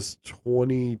think it was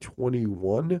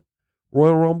 2021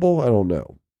 Royal Rumble. I don't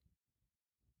know.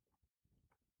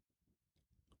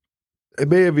 It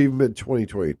may have even been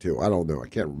 2022. I don't know. I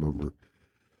can't remember.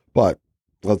 But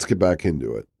let's get back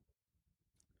into it.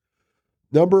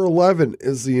 Number 11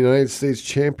 is the United States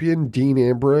champion, Dean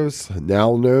Ambrose,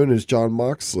 now known as Jon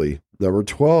Moxley. Number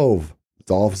 12,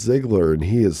 Dolph Ziggler, and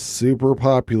he is super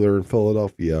popular in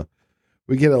Philadelphia.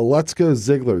 We get a Let's Go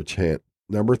Ziggler chant.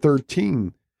 Number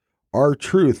 13,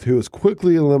 R-Truth, who is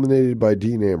quickly eliminated by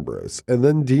Dean Ambrose. And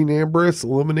then Dean Ambrose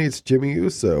eliminates Jimmy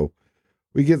Uso.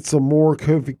 We get some more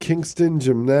Kofi Kingston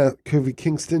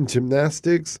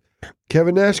gymnastics.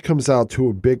 Kevin Nash comes out to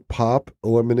a big pop,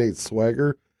 eliminates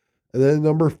Swagger. And then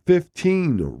number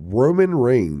 15, Roman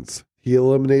Reigns. He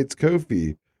eliminates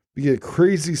Kofi. We get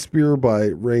crazy spear by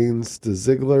Reigns to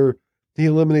Ziggler. He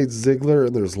eliminates Ziggler,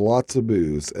 and there's lots of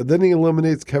boos. And then he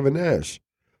eliminates Kevin Nash.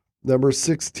 Number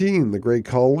 16, the Great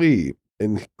Khali.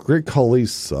 And Great Khali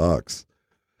sucks.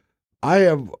 I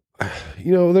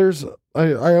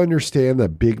understand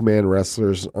that big man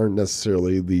wrestlers aren't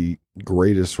necessarily the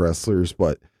greatest wrestlers,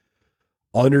 but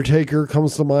Undertaker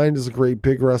comes to mind as a great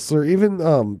big wrestler.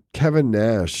 Even Kevin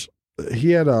Nash,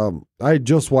 he had I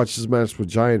just watched his match with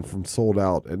Giant from Sold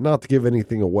Out, and not to give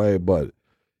anything away, but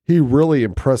he really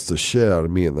impressed the shit out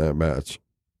of me in that match.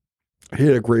 He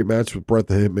had a great match with Bret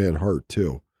the Hitman Hart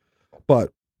too,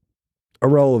 but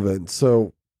irrelevant.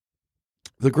 So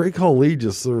the Great Khali,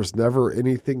 just there was never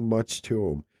anything much to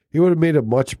him. He would have made a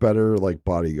much better like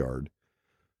bodyguard.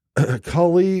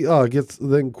 Khali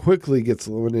quickly gets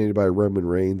eliminated by Roman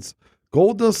Reigns.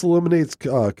 Goldust eliminates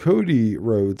Cody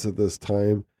Rhodes at this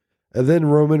time, and then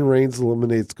Roman Reigns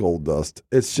eliminates Goldust.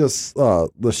 It's just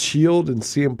the Shield and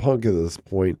CM Punk at this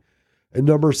point. And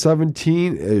number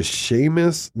 17 is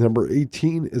Sheamus. Number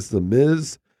 18 is The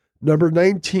Miz. Number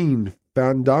 19,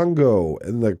 Fandango,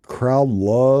 and the crowd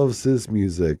loves his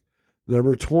music.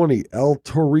 Number 20, El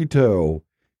Torito.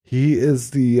 He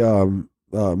is the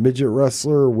midget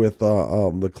wrestler with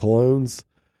the clones,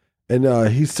 and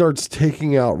he starts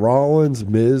taking out Rollins,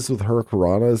 Miz with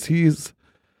Hurricanranas. He's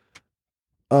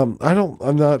I'm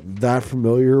not that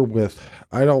familiar with,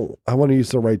 I want to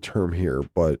use the right term here,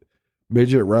 but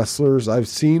midget wrestlers. I've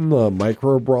seen the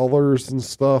micro brawlers and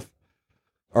stuff,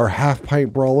 or half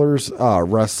pint brawlers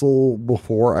wrestle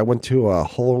before. I went to a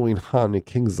Halloween Hunt at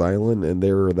Kings Island, and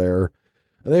they were there,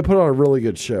 and they put on a really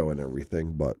good show and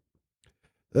everything. But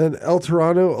then El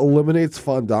Torano eliminates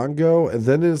Fandango, and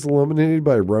then is eliminated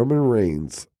by Roman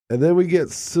Reigns. And then we get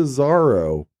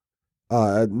Cesaro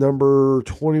at number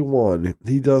 21.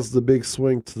 He does the big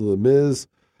swing to The Miz,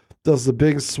 does the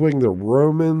big swing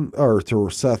to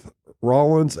Seth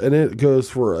Rollins, and it goes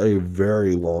for a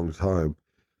very long time.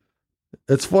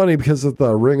 It's funny because at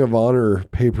the Ring of Honor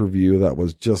pay-per-view that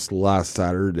was just last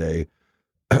Saturday,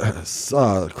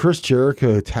 Chris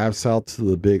Jericho taps out to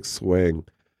the big swing.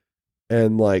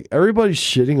 And like everybody's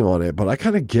shitting on it, but I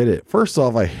kind of get it. First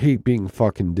off, I hate being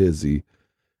fucking dizzy.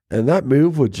 And that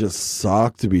move would just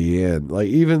suck to be in. Like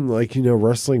even like,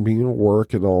 wrestling being at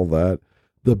work and all that,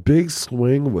 the big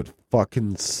swing would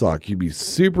fucking suck. You'd be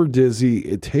super dizzy.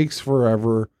 It takes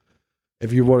forever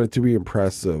if you want it to be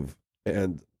impressive.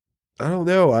 And I don't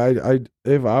know.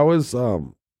 If I was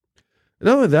not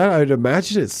only that, I'd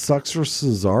imagine it sucks for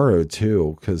Cesaro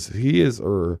too, because he is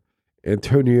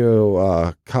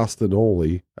Antonio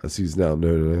Castagnoli, as he's now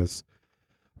known as,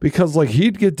 because like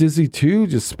he'd get dizzy too,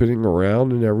 just spinning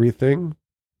around and everything,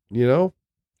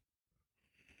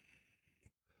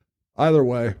 Either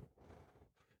way,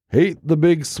 hate the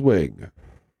big swing.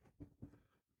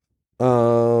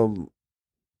 Number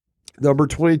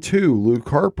 22, Luke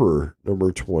Harper.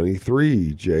 Number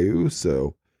 23, Jey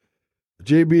Uso.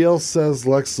 JBL says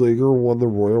Lex Luger won the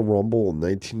Royal Rumble in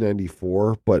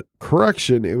 1994, but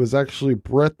correction, it was actually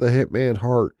Bret the Hitman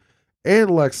Hart and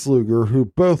Lex Luger who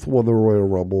both won the Royal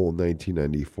Rumble in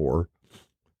 1994.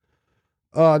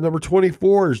 Number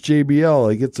 24 is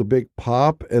JBL. He gets a big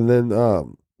pop, and then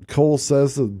Cole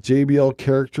says the JBL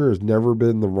character has never been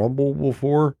in the Rumble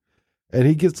before, and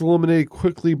he gets eliminated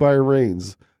quickly by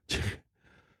Reigns.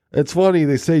 It's funny,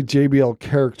 they say JBL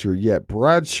character, yet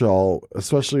Bradshaw,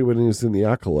 especially when he was in the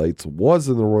Acolytes, was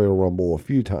in the Royal Rumble a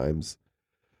few times.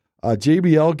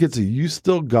 JBL gets a "You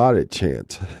Still Got It"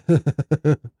 chant.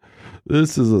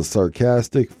 This is a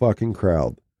sarcastic fucking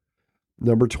crowd.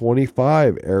 Number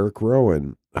 25, Eric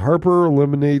Rowan. Harper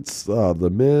eliminates The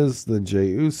Miz, then Jey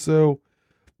Uso.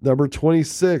 Number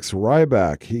 26,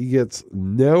 Ryback. He gets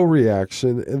no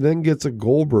reaction and then gets a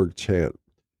Goldberg chant.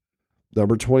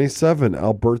 Number 27,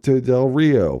 Alberto Del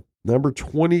Rio. Number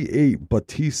 28,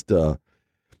 Batista.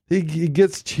 He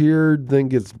gets cheered, then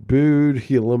gets booed.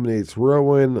 He eliminates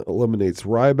Rowan, eliminates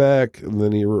Ryback, and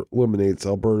then he eliminates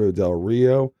Alberto Del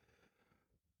Rio.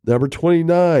 Number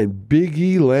 29, Big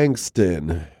E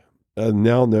Langston,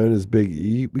 now known as Big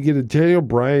E. We get a Daniel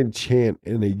Bryan chant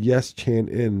and a yes chant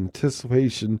in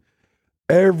anticipation.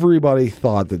 Everybody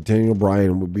thought that Daniel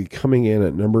Bryan would be coming in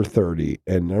at number 30,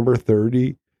 and number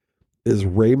 30 is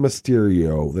Rey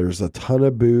Mysterio. There's a ton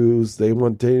of boos. They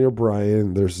want Daniel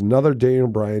Bryan. There's another Daniel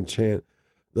Bryan chant.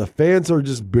 The fans are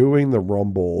just booing the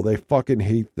Rumble. They fucking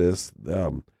hate this.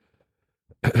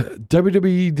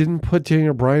 WWE didn't put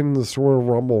Daniel Bryan in the Royal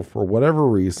Rumble for whatever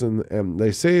reason, and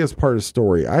they say it's part of the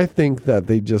story. I think that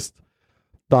they just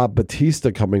thought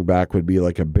Batista coming back would be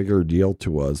like a bigger deal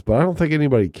to us, but I don't think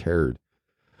anybody cared.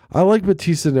 I like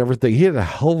Batista and everything. He had a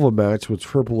hell of a match with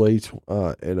Triple H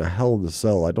in a Hell in a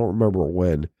Cell. I don't remember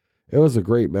when. It was a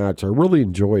great match. I really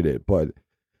enjoyed it, but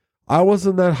I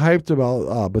wasn't that hyped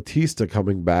about Batista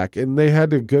coming back. And they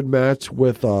had a good match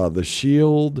with The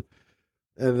Shield,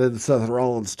 and then Seth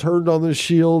Rollins turned on The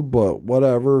Shield, but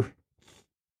whatever.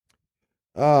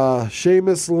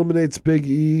 Sheamus eliminates Big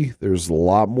E. There's a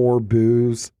lot more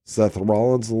boos. Seth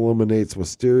Rollins eliminates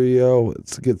Mysterio.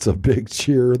 It gets a big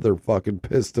cheer. They're fucking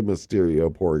pissed at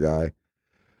Mysterio, poor guy.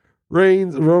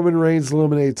 Roman Reigns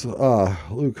eliminates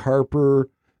Luke Harper.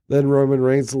 Then Roman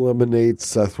Reigns eliminates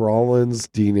Seth Rollins,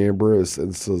 Dean Ambrose,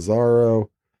 and Cesaro.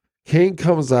 Kane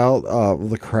comes out of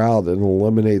the crowd and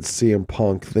eliminates CM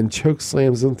Punk, then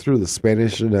chokeslams him through the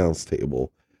Spanish announce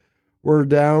table. We're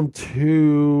down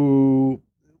to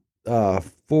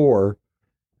 4,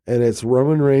 and it's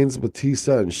Roman Reigns,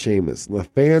 Batista, and Sheamus. And the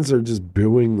fans are just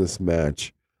booing this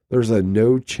match. There's a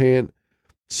no chant.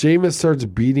 Sheamus starts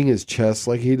beating his chest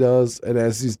like he does, and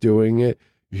as he's doing it,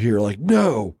 you hear like,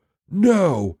 no,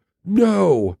 no,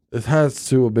 no. It has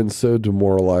to have been so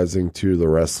demoralizing to the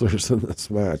wrestlers in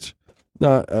this match.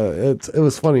 It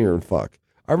was funnier than fuck.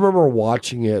 I remember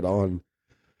watching it on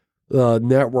the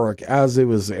network as it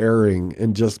was airing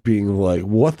and just being like,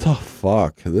 what the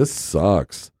fuck? This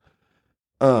sucks.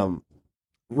 Roman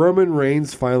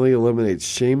Reigns finally eliminates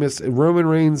Sheamus, and Roman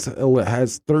Reigns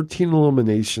has 13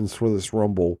 eliminations for this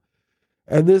Rumble.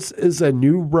 And this is a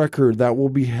new record that will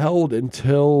be held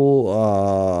until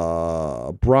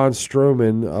Braun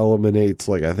Strowman eliminates,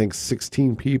 I think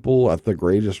 16 people at the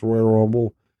Greatest Royal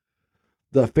Rumble.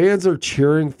 The fans are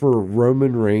cheering for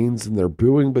Roman Reigns, and they're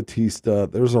booing Batista.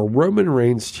 There's a Roman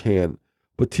Reigns chant.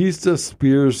 Batista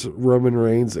spears Roman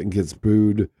Reigns and gets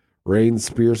booed. Reigns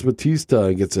spears Batista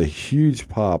and gets a huge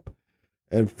pop.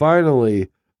 And finally,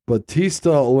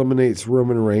 Batista eliminates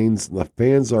Roman Reigns, and the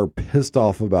fans are pissed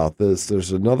off about this.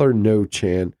 There's another no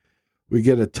chant. We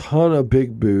get a ton of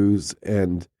big boos,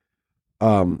 and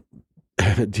Dean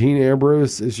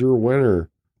Ambrose is your winner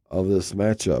of this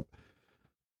matchup.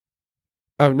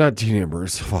 Not Dean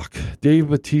Ambrose, fuck. Dave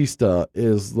Batista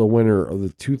is the winner of the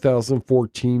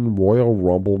 2014 Royal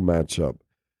Rumble matchup.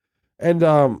 And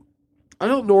I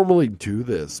don't normally do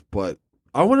this, but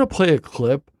I want to play a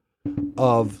clip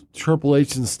of Triple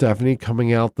H and Stephanie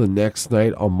coming out the next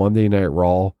night on Monday Night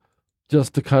Raw,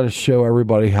 just to kind of show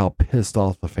everybody how pissed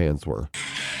off the fans were.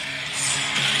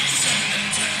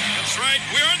 That's right.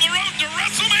 We're on the road to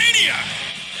WrestleMania.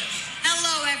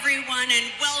 Hello, everyone,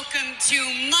 and welcome to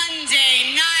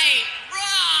Monday Night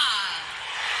Raw.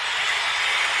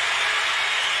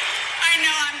 I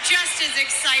know I'm just as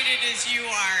excited as you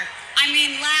are. I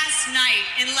mean, last night,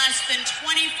 in less than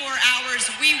 24 hours,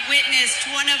 we witnessed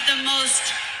one of the most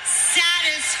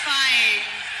satisfying.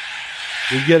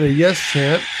 We get a yes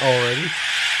chant already.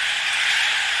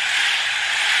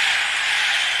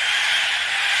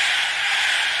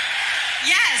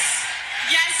 Yes,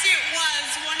 it was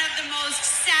one of the most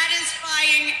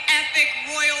satisfying, epic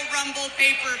Royal Rumble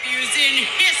pay-per-views in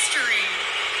history.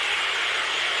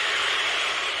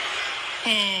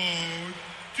 Oh,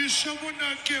 did someone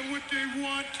not get what they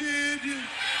wanted?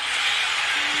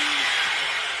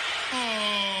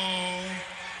 Oh,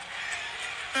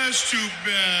 that's too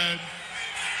bad.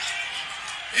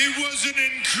 It was an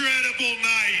incredible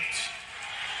night.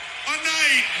 A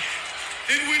night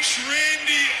in which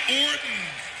Randy Orton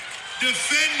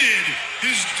defended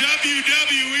his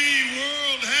WWE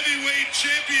World Heavyweight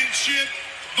Championship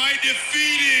by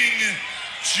defeating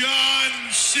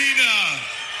John Cena.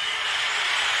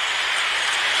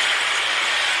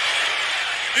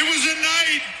 It was a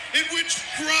night in which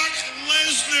Brock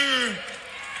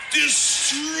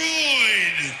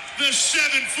destroyed the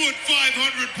 7-foot,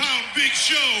 500-pound Big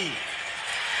Show.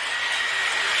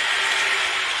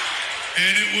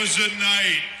 And it was a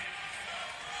night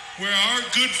where our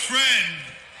good friend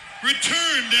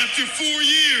returned after 4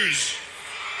 years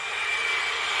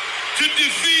to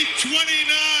defeat 29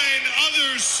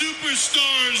 other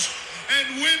superstars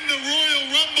and win the Royal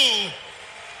Rumble.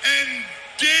 And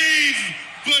Dave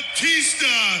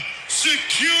Batista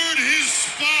secured his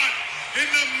spot in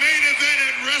the main event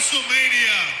at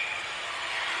WrestleMania.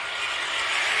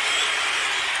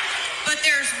 But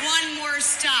there's one more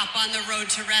stop on the road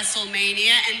to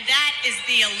WrestleMania, and that is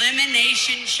the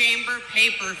Elimination Chamber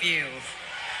pay-per-view.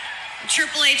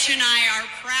 Triple H and I are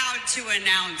proud to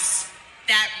announce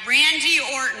that Randy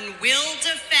Orton will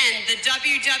defend the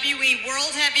WWE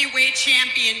World Heavyweight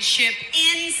Championship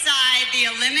inside the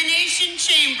Elimination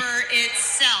Chamber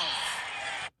itself.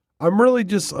 I'm really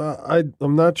just, I'm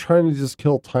not trying to just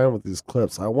kill time with these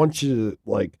clips. I want you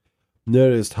to,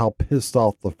 notice how pissed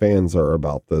off the fans are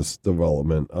about this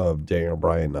development of Daniel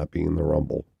Bryan not being in the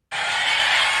Rumble.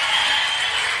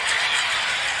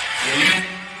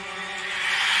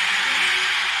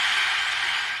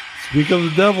 Speak of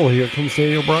the devil, here comes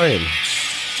Daniel Bryan.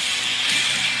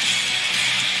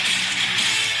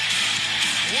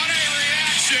 What a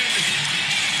reaction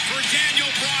for Daniel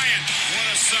Bryan.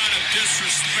 What a sign of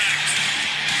disrespect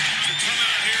to come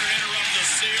out here and interrupt the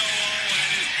COO and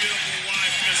his beautiful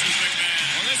wife, Mrs. McMahon.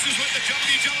 Well, this is what the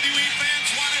WWE fans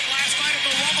wanted last night at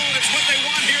the Rumble, and it's what they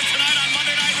want here tonight on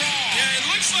Monday Night Raw. Yeah, it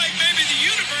looks like maybe the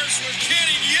universe was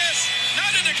chanting yes,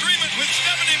 not in agreement with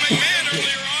Stephanie McMahon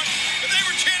earlier on, but they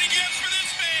were chanting yes for this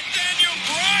man, Daniel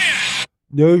Bryan.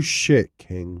 No shit,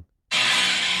 King. Yeah,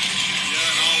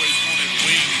 and always wanted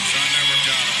wings. I never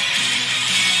got them.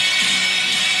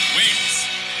 Wings.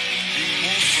 You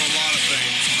can want for a lot of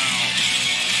things. Now,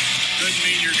 doesn't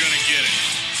mean you're going to get it.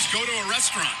 Just go to a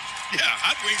restaurant. Yeah,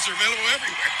 hot wings are available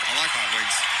everywhere. I like hot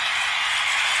wings.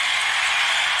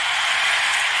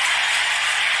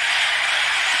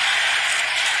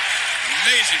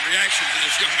 Amazing reaction to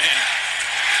this young man.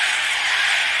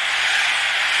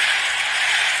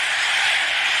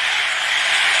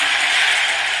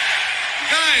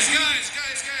 Guys,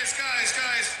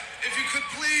 if you could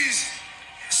please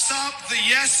stop the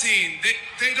yesing.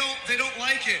 They don't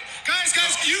like it. Guys,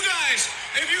 you guys,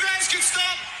 if you guys could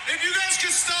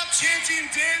stop chanting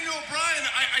Daniel Bryan,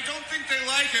 I don't think they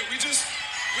like it. We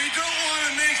don't want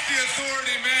to make the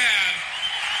authority mad.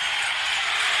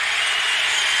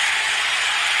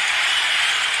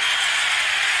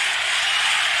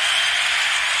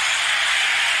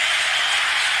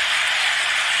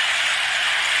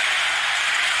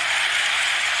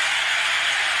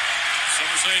 Some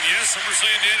are saying yes, some are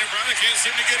saying Daniel Bryan can't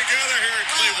seem to get together here in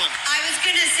Cleveland. I was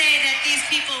going to say that these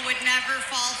people would never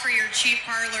fall for your cheap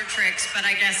parlor tricks, but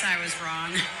I guess I was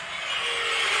wrong.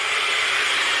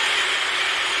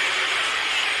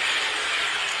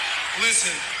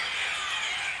 Listen,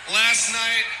 last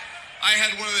night I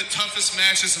had one of the toughest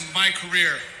matches of my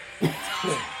career.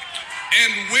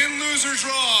 And win, lose, or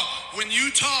draw, when you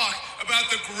talk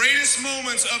about the greatest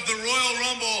moments of the Royal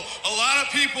Rumble, a lot of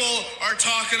people are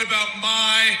talking about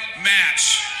my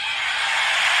match.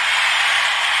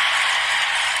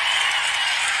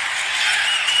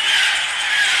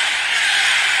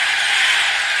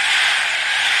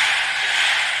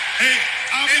 Hey,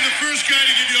 I'll be the first guy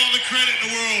to give you all the credit in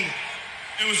the world.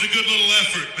 It was a good little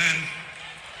effort, man.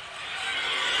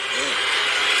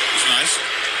 It was nice.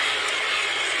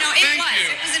 No, Thank it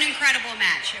you. was an incredible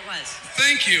match. It was.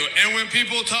 Thank you. And when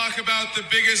people talk about the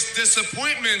biggest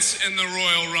disappointments in the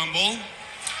Royal Rumble,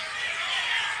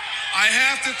 I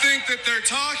have to think that they're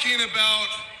talking about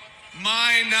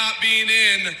my not being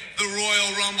in the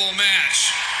Royal Rumble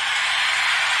match.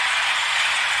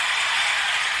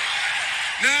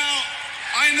 Now,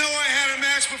 I know I had a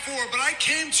match before, but I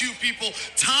came to people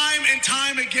time and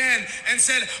time again and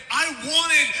said I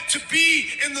wanted to be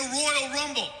in the Royal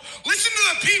Rumble. Listen to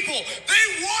the people. They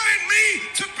wanted me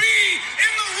to be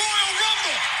in the Royal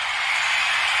Rumble.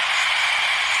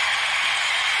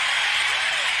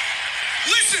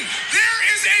 Listen, there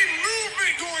is a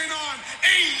movement going on,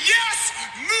 a yes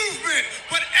movement.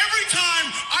 But every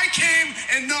time I came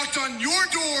and knocked on your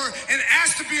door and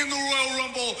asked to be in the Royal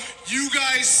Rumble, you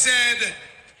guys said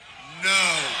no.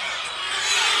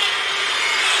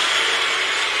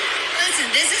 Listen,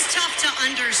 this is tough to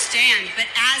understand, but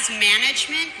as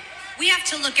management, we have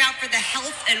to look out for the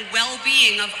health and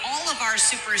well-being of all of our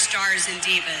superstars and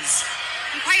divas.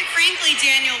 And quite frankly,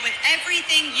 Daniel, with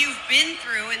everything you've been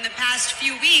through in the past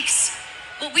few weeks,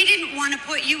 well, we didn't want to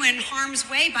put you in harm's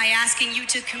way by asking you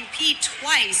to compete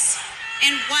twice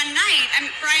in one night. I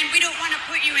mean, Brian, we don't want to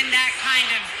put you in that kind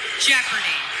of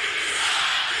jeopardy.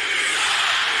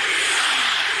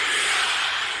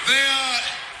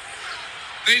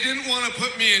 They didn't want to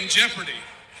put me in jeopardy.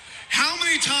 How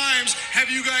many times have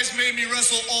you guys made me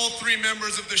wrestle all 3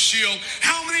 members of the Shield?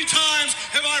 How many times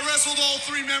have I wrestled all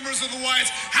 3 members of the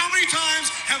Wyatts? How many times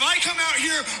have I come out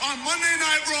here on Monday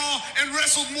Night Raw and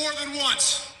wrestled more than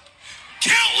once?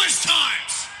 Countless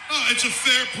times! Oh, it's a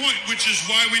fair point, which is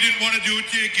why we didn't want to do it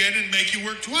to you again and make you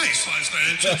work twice last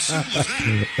night. It's as simple as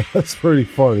that. That's pretty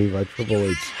funny by Triple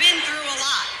H. Been through a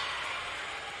lot.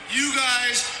 You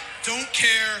guys don't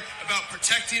care about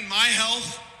protecting my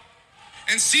health,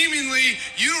 and seemingly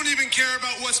you don't even care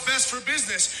about what's best for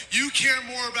business. You care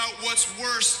more about what's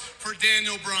worst for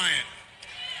Daniel Bryan.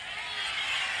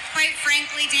 Quite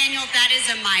frankly, Daniel, that is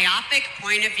a myopic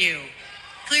point of view.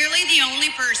 Clearly, the only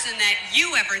person that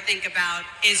you ever think about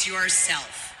is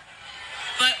yourself.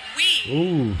 But we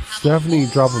Ooh, have Stephanie a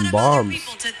whole dropping lot of bombs. other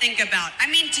people to think about. I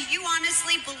mean, do you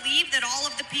honestly believe that all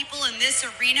of the people in this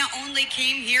arena only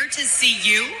came here to see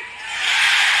you?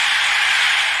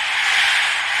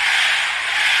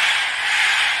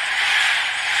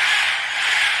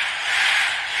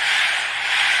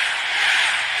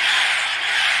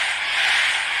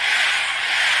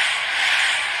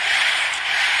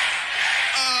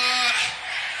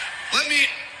 Let me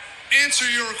answer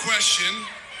your question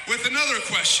with another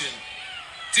question.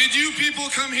 Did you people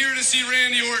come here to see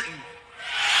Randy Orton?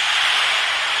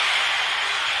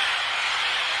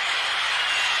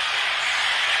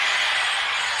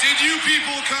 Did you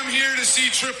people come here to see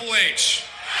Triple H?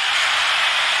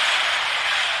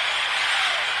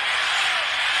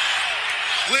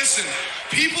 Listen,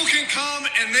 people can come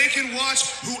and they can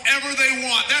watch whoever they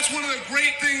want. That's one of the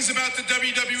great things about the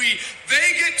WWE.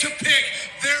 They get to pick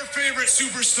their favorite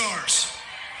superstars.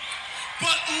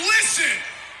 But listen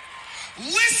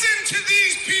to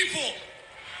these people.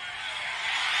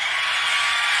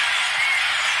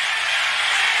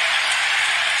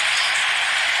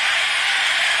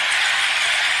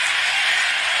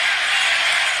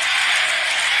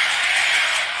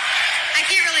 I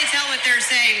can't really tell what they're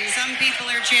saying. Some people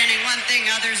are chanting one thing,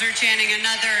 others are chanting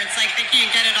another. It's like they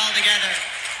can't get it all together.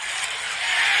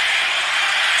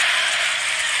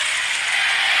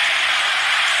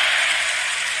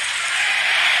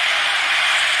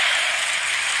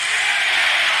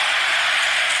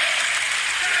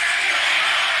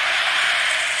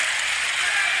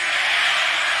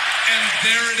 And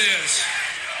there it is.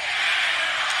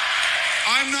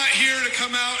 I'm not here to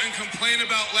come out and complain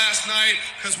about last night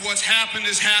because what's happened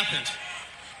has happened.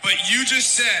 But you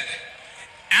just said,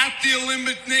 at the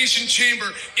Elimination Chamber,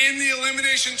 in the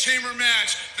Elimination Chamber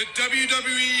match, the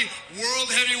WWE World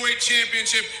Heavyweight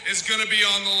Championship is going to be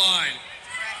on the line.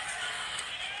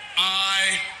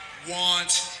 I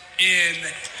want in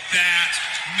that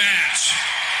match.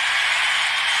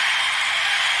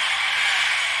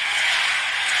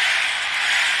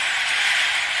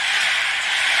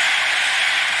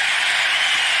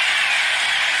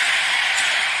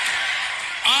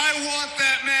 I want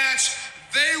that match.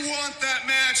 They want that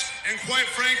match. And quite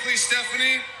frankly,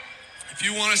 Stephanie, if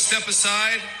you want to step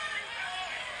aside,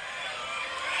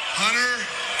 Hunter,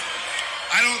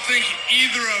 I don't think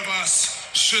either of us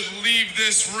should leave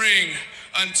this ring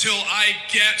until I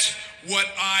get what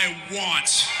I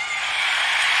want.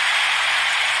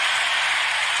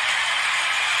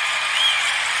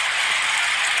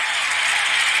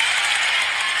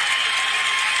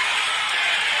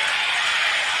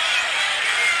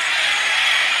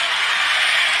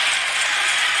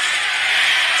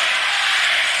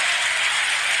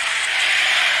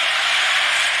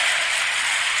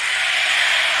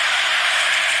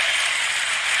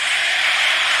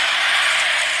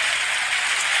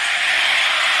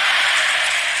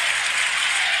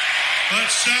 That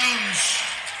sounds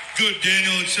good,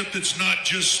 Daniel, except it's not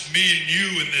just me and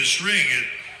you in this ring. It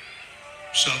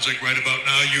sounds like right about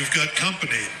now you've got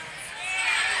company.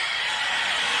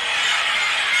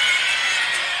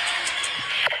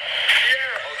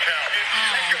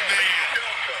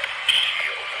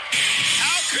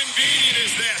 How convenient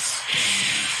is this?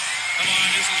 Come on,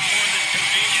 this is more than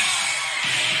convenient.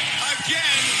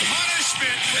 Again,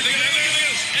 punishment for the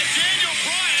and Daniel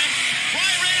Bryan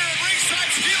Rayner at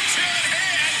ringside, steel chair in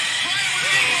hand. Bryan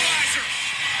with an equalizer.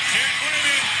 Can't put him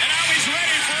in. And now he's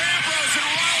ready for Ambrose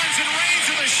and Rollins and Reigns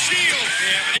of the Shield.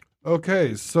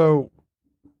 Okay, so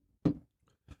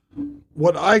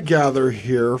what I gather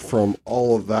here from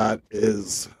all of that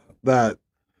is that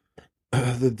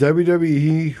the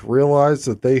WWE realized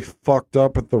that they fucked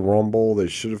up at the Rumble. They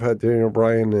should have had Daniel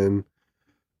Bryan in.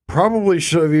 Probably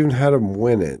should have even had him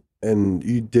win it. and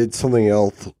you did something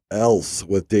else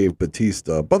with Dave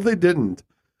Batista, but they didn't.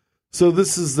 So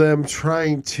this is them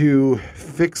trying to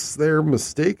fix their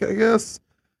mistake, I guess.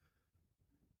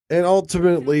 And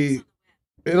ultimately,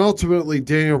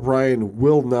 Daniel Bryan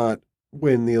will not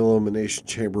win the Elimination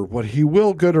Chamber, but he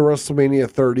will go to WrestleMania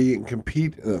 30 and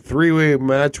compete in a three-way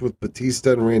match with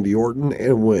Batista and Randy Orton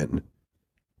and win.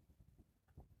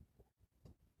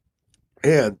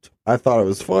 And I thought it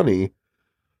was funny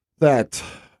that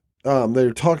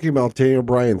they're talking about Daniel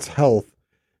Bryan's health,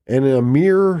 and in a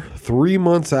mere 3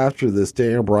 months after this,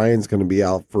 Daniel Bryan's going to be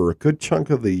out for a good chunk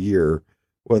of the year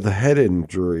with a head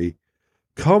injury,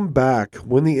 come back,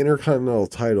 win the Intercontinental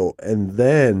title, and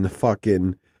then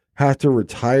fucking have to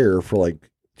retire for like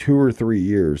 2 or 3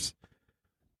 years.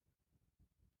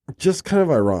 Just kind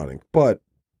of ironic. But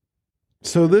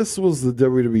so this was the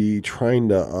WWE trying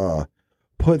to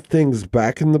put things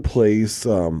back into place.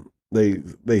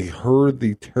 They heard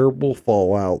the terrible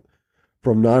fallout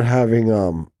from not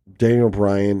having Daniel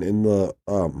Bryan in the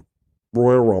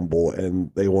Royal Rumble,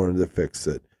 and they wanted to fix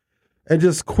it. And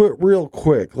just real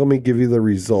quick, let me give you the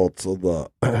results of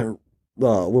the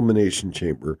Elimination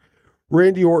Chamber.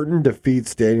 Randy Orton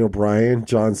defeats Daniel Bryan,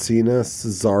 John Cena,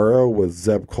 Cesaro with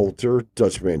Zeb Coulter,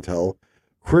 Dutch Mantel,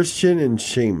 Christian, and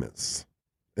Sheamus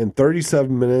in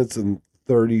 37 minutes and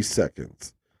 30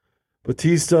 seconds.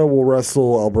 Batista will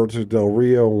wrestle Alberto Del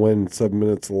Rio and win 7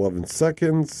 minutes and 11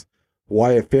 seconds.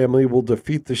 Wyatt family will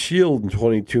defeat The Shield in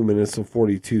 22 minutes and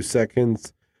 42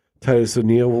 seconds. Titus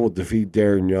O'Neil will defeat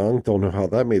Darren Young. Don't know how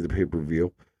that made the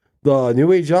pay-per-view. The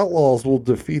New Age Outlaws will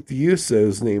defeat the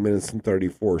Usos in 8 minutes and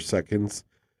 34 seconds.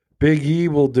 Big E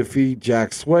will defeat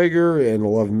Jack Swagger in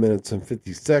 11 minutes and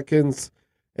 50 seconds.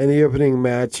 And the opening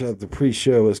match of the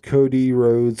pre-show is Cody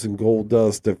Rhodes and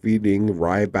Goldust defeating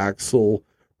Ryback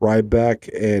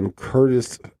and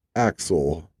Curtis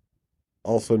Axel,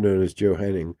 also known as Joe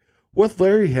Henning, with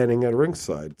Larry Henning at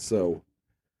ringside. So,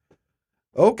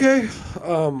 okay.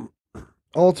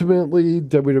 Ultimately,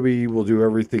 WWE will do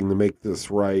everything to make this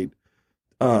right.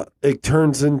 It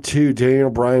turns into Daniel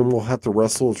Bryan will have to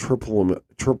wrestle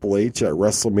Triple H at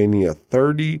WrestleMania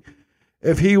 30.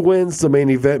 If he wins, the main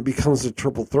event becomes a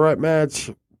triple threat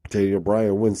match. Daniel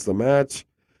Bryan wins the match.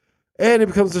 And it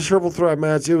becomes a triple threat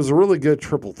match. It was a really good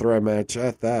triple threat match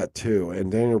at that, too.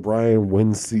 And Daniel Bryan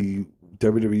wins the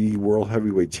WWE World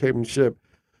Heavyweight Championship.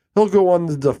 He'll go on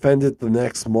to defend it the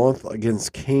next month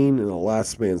against Kane in a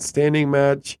last man standing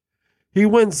match. He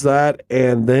wins that,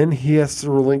 and then he has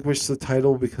to relinquish the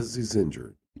title because he's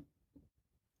injured.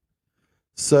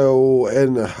 So,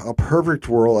 in a perfect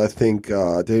world, I think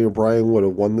Daniel Bryan would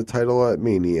have won the title at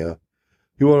Mania.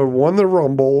 He would have won the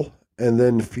Rumble, and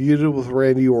then feuded with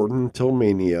Randy Orton until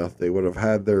Mania. They would have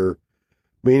had their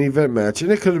main event match,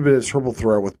 and it could have been a triple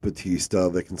threat with Batista.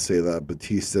 They can say that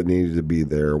Batista needed to be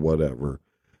there, whatever.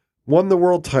 Won the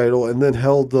world title, and then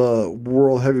held the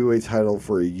world heavyweight title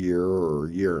for a year or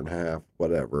a year and a half,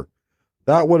 whatever.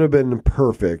 That would have been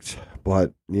perfect,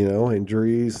 but,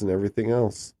 injuries and everything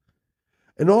else.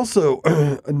 And also,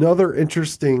 another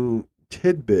interesting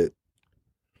tidbit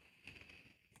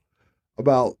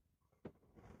about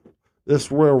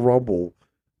this Royal Rumble,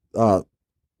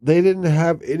 they didn't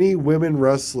have any women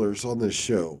wrestlers on this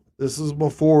show. This is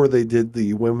before they did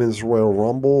the Women's Royal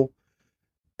Rumble.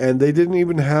 And they didn't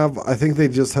even have, I think they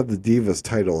just had the Divas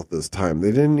title at this time. They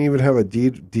didn't even have a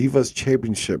Divas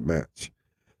Championship match.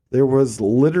 There was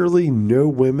literally no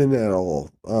women at all.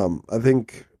 I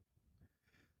think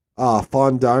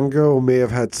Fandango may have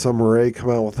had Summer Rae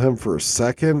come out with him for a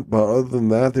second, but other than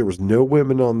that, there was no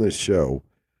women on this show.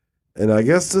 And I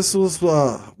guess this was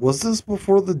this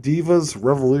before the Divas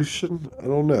Revolution? I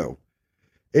don't know.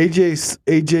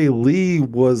 AJ Lee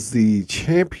was the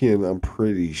champion, I'm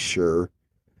pretty sure.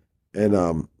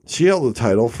 And she held the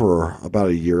title for about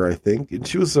a year, I think. And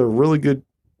she was a really good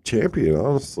champion,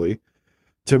 honestly.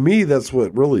 To me, that's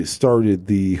what really started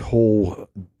the whole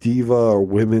diva or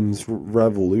women's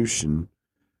revolution.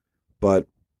 But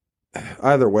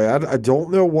either way, I don't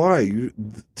know why.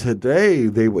 Today,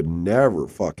 they would never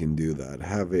fucking do that.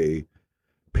 Have a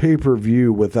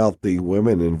pay-per-view without the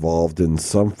women involved in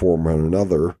some form or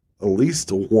another. At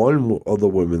least one of the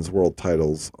women's world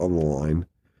titles on the line.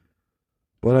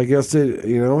 But I guess it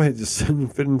just didn't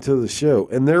fit into the show.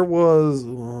 And there was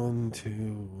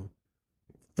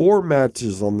 4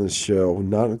 matches on this show,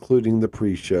 not including the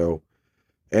pre-show,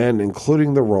 and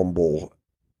including the Rumble.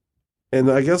 And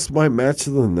I guess my match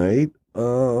of the night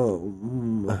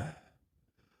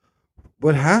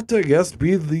would have to, I guess,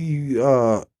 be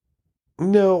my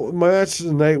match of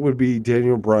the night would be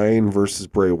Daniel Bryan versus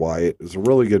Bray Wyatt. It was a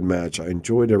really good match. I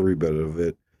enjoyed every bit of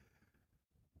it.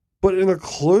 But in a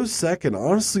close second,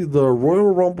 honestly, the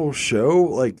Royal Rumble show,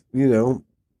 like, you know,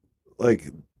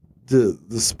 like,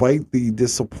 despite the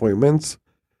disappointments,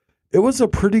 it was a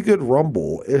pretty good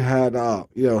Rumble. It had,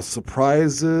 you know,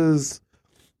 surprises.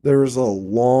 There was a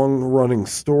long running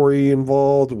story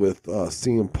involved with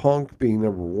CM Punk being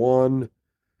number one.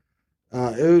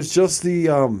 It was just the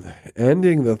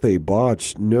ending that they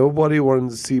botched. Nobody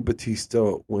wanted to see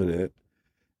Batista win it.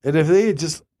 And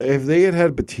if they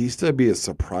had Batista be a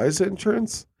surprise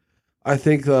entrance, I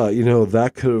think you know,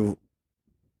 that could have,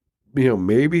 you know,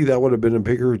 maybe that would have been a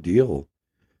bigger deal.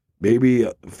 Maybe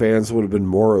fans would have been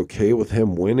more okay with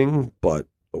him winning, but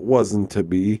it wasn't to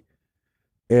be.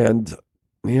 And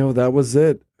you know, that was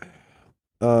it.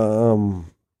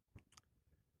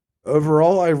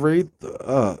 Overall, I rate,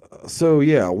 so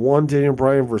yeah, 1, Daniel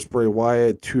Bryan versus Bray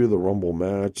Wyatt, 2, the Rumble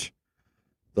match.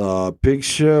 The Big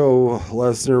Show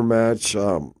Lesnar match,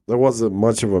 there wasn't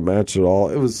much of a match at all.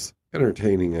 It was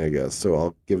entertaining, I guess, so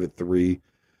I'll give it 3.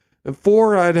 And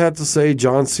 4, I'd have to say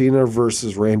John Cena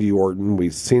versus Randy Orton.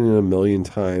 We've seen it a million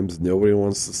times. Nobody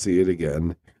wants to see it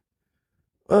again.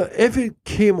 If it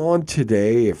came on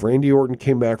today, if Randy Orton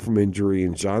came back from injury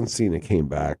and John Cena came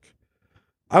back,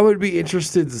 I would be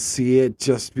interested to see it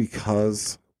just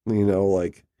because, you know,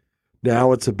 like,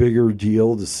 now it's a bigger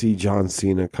deal to see John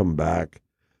Cena come back,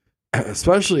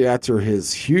 especially after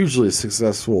his hugely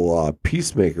successful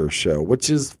Peacemaker show, which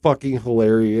is fucking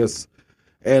hilarious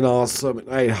and awesome.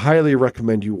 I highly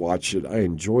recommend you watch it. I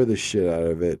enjoy the shit out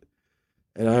of it.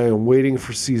 And I am waiting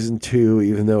for season 2,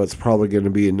 even though it's probably going to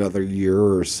be another year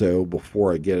or so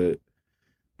before I get it.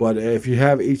 But if you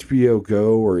have HBO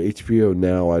Go or HBO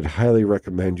Now, I'd highly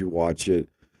recommend you watch it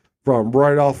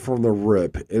right off from the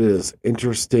rip. It is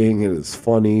interesting, it is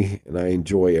funny, and I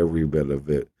enjoy every bit of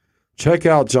it. Check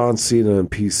out John Cena and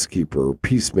Peacemaker. I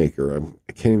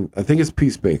think it's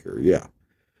Peacemaker, yeah.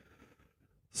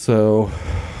 So,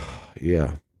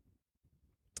 yeah.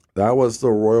 That was the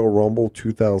Royal Rumble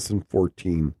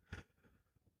 2014.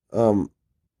 As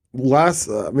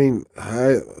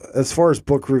far as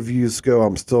book reviews go,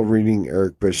 I'm still reading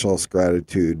Eric Bischoff's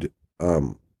Gratitude,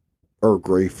 or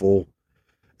Grateful.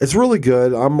 It's really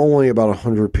good. I'm only about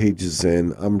 100 pages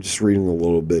in. I'm just reading a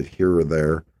little bit here or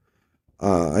there.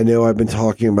 I know I've been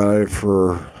talking about it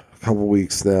for a couple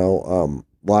weeks now.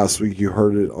 Last week you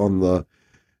heard it on the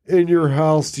In Your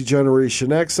House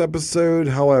Degeneration X episode.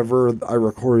 However, I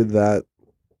recorded that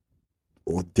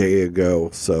a day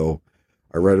ago, so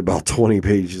I read about 20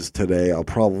 pages today. I'll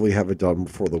probably have it done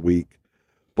before the week.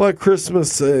 But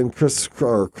Christmas Eve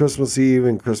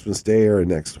and Christmas Day are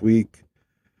next week.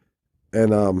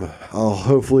 And I'll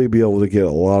hopefully be able to get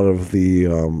a lot of the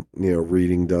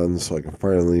reading done so I can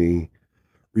finally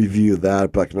review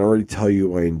that. But I can already tell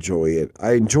you I enjoy it.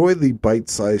 I enjoy the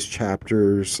bite-sized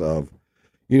chapters of,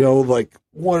 like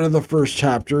one of the first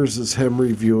chapters is him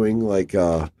reviewing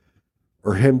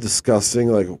or him discussing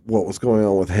like what was going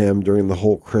on with him during the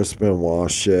whole Chris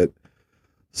Benoit shit.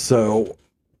 So,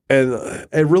 and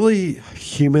it really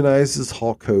humanizes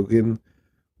Hulk Hogan,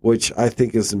 which I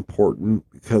think is important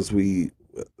because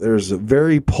there's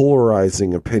very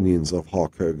polarizing opinions of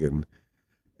Hulk Hogan.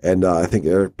 And I think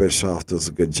Eric Bischoff does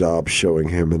a good job showing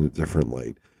him in a different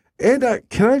light. And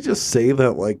can I just say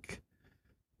that,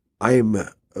 I'm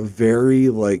very,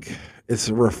 it's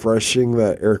refreshing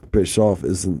that Eric Bischoff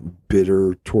isn't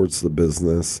bitter towards the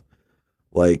business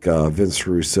like Vince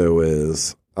Russo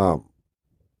is.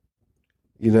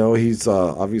 He's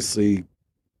obviously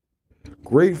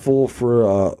grateful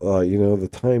for, the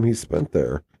time he spent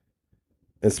there.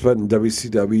 And spent in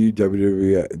WCW,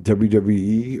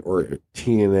 WWE, or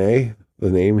TNA, the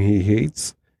name he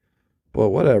hates. But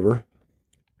whatever.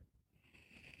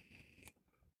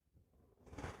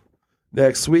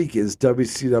 Next week is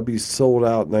WCW Sold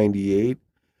Out 98.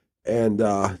 And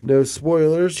no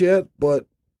spoilers yet, but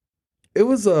it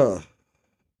was a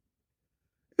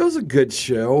good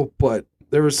show, but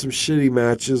there were some shitty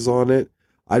matches on it.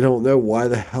 I don't know why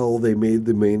the hell they made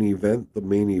the main event,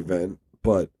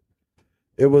 but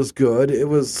it was good. It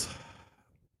was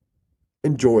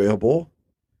enjoyable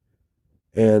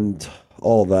and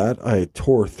all that. I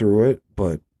tore through it,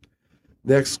 but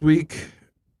next week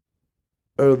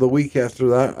or the week after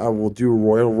that, I will do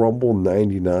Royal Rumble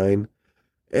 99.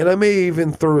 And I may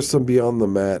even throw some Beyond the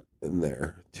Mat in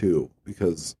there too,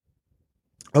 because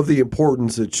of the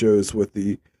importance it shows with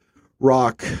the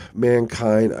Rock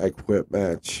Mankind I Quit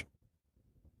match.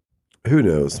 Who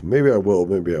knows? Maybe I will,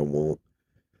 maybe I won't.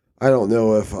 I don't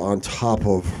know if on top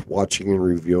of watching and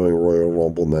reviewing Royal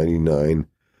Rumble 99,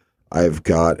 I've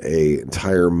got an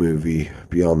entire movie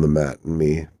Beyond the Mat in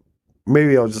me.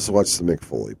 Maybe I'll just watch the Mick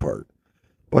Foley part.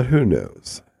 But who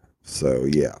knows? So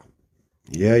yeah.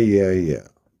 Yeah.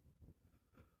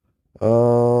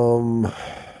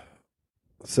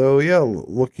 So yeah,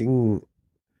 looking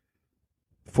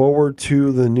forward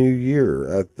to the new year.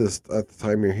 At the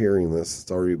time you're hearing this,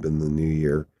 it's already been the new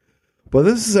year. But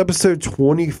this is episode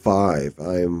 25.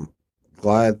 I'm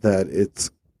glad that it's,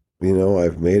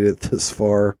 I've made it this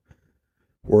far.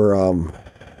 We're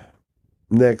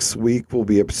next week will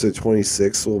be episode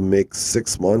 26. We'll make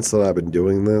 6 months that I've been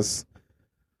doing this.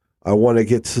 I want to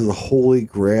get to the holy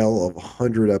grail of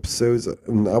 100 episodes,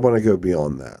 and I want to go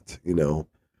beyond that,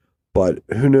 But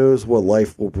who knows what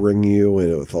life will bring you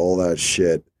and with all that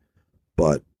shit.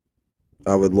 But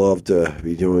I would love to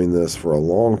be doing this for a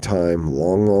long time,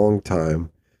 long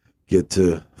time. Get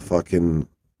to fucking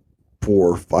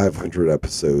 400 or 500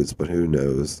 episodes, but who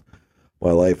knows?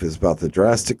 My life is about to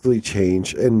drastically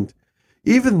change. And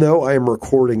even though I am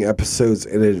recording episodes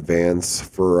in advance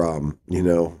for,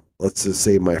 let's just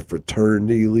say my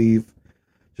fraternity leave,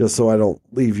 just so I don't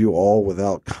leave you all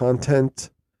without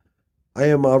content, I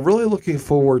am really looking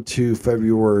forward to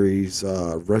February's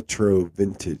Retro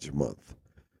Vintage Month.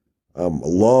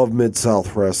 Love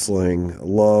Mid-South Wrestling,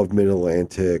 love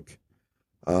Mid-Atlantic.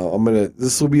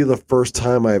 This will be the first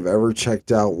time I've ever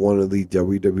checked out one of the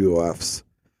WWF's,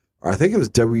 or I think it was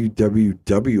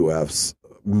WWWF's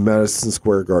Madison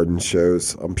Square Garden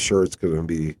shows. I'm sure it's going to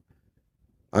be,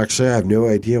 actually, I have no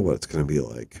idea what it's going to be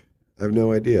like. I have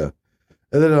no idea.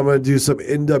 And then I'm going to do some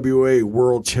NWA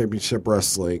World Championship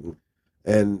Wrestling.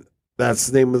 And that's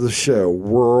the name of the show,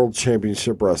 World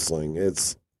Championship Wrestling.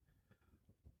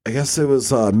 I guess it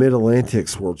was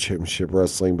Mid-Atlantic's World Championship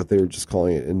Wrestling, but they were just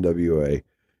calling it NWA.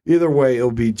 Either way,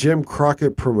 it'll be Jim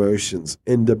Crockett Promotions,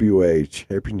 NWA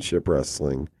Championship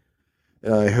Wrestling.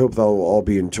 And I hope that'll all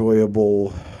be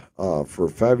enjoyable for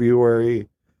February.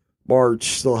 March,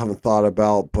 still haven't thought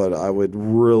about, but I would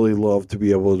really love to be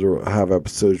able to have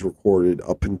episodes recorded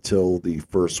up until the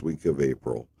first week of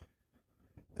April.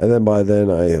 And then by then,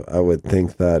 I would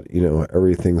think that,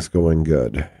 everything's going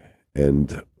good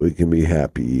and we can be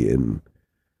happy and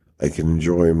I can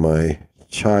enjoy my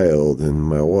child and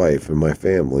my wife and my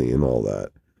family and all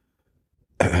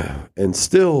that. And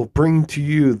still bring to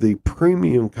you the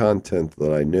premium content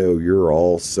that I know you're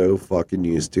all so fucking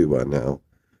used to by now.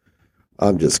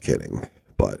 I'm just kidding.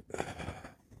 But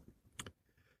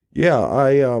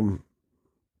yeah,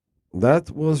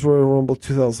 that was Royal Rumble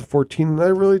 2014, and I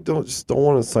really don't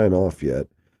want to sign off yet.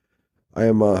 I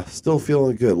am still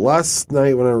feeling good. Last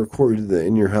night when I recorded the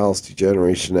In Your House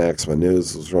Degeneration X, my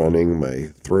nose was running, my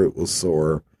throat was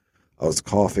sore, I was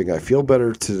coughing. I feel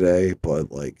better today, but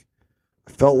I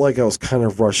felt like I was kind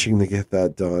of rushing to get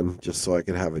that done just so I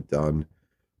could have it done.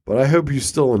 But I hope you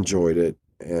still enjoyed it,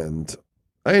 and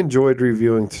I enjoyed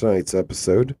reviewing tonight's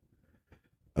episode.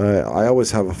 I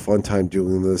always have a fun time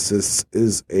doing this. This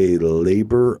is a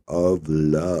labor of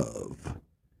love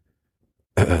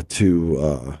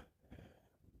to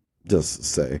just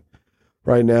say.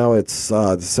 Right now it's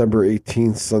December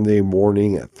 18th, Sunday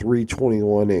morning at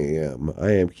 3:21 a.m.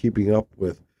 I am keeping up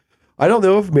with, I don't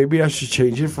know if maybe I should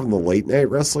change it from the late night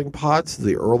wrestling pod to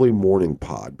the early morning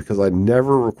pod, because I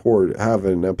never have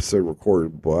an episode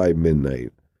recorded by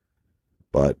midnight.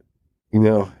 But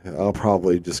I'll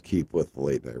probably just keep with the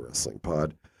Late Night Wrestling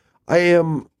Pod. I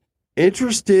am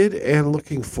interested and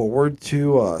looking forward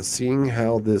to seeing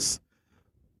how this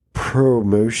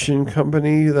promotion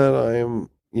company that I am,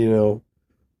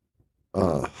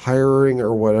 hiring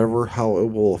or whatever, how it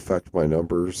will affect my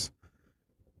numbers.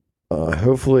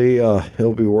 Hopefully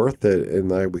it'll be worth it,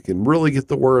 and we can really get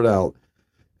the word out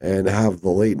and have the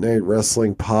Late Night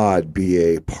Wrestling Pod be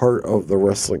a part of the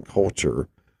wrestling culture.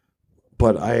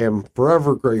 But I am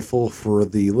forever grateful for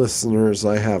the listeners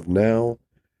I have now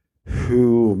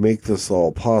who make this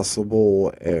all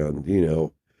possible and,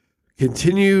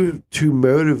 continue to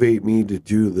motivate me to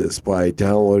do this by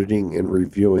downloading and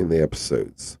reviewing the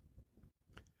episodes.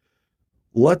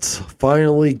 Let's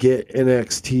finally get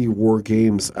NXT War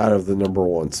Games out of the number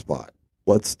one spot.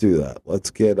 Let's do that. Let's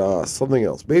get something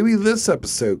else. Maybe this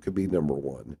episode could be number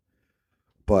one.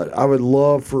 But I would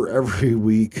love for every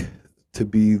week to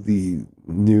be the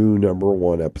new number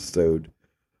one episode.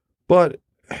 But,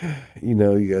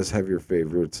 you guys have your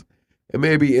favorites. And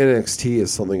maybe NXT is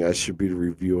something I should be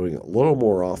reviewing a little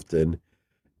more often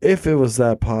if it was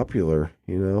that popular,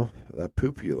 that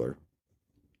popular.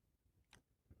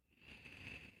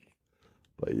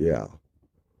 But yeah.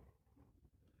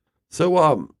 So,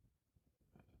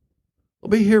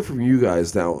 let me hear from you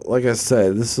guys now. Like I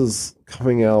said, this is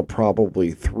coming out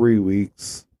probably 3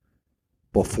 weeks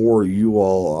before you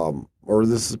all, or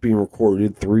this is being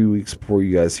recorded 3 weeks before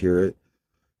you guys hear it.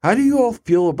 How do you all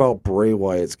feel about Bray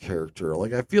Wyatt's character?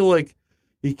 Like, I feel like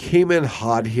he came in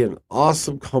hot. He had an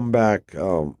awesome comeback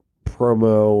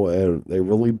promo, and they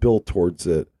really built towards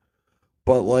it.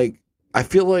 But, like, I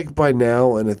feel like by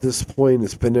now, and at this point,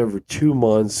 it's been over 2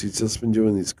 months. He's just been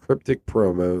doing these cryptic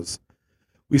promos.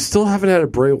 We still haven't had a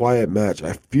Bray Wyatt match.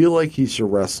 I feel like he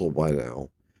should wrestle by now.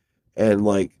 And,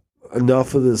 like,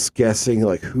 enough of this guessing,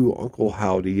 like, who Uncle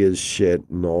Howdy is shit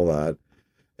and all that.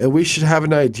 And we should have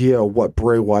an idea of what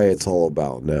Bray Wyatt's all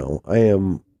about now. I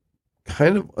am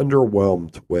kind of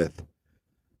underwhelmed with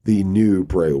the new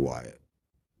Bray Wyatt.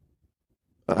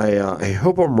 I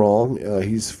hope I'm wrong.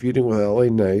 He's feuding with LA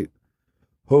Knight.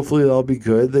 Hopefully that'll be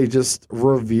good. They just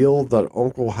revealed that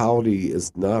Uncle Howdy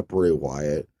is not Bray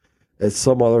Wyatt. It's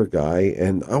some other guy,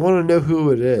 and I want to know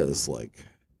who it is. Like,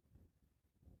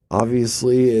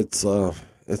 obviously, it's I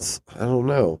don't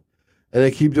know. And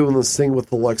they keep doing this thing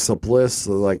with Alexa Bliss.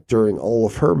 So like during all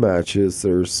of her matches,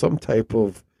 there's some type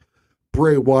of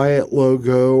Bray Wyatt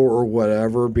logo or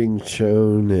whatever being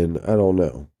shown, and I don't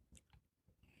know.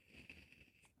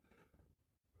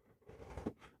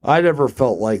 I never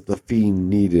felt like the Fiend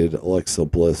needed Alexa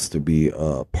Bliss to be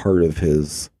a part of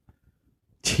his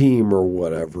team or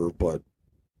whatever, but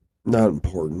not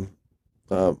important.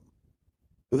 It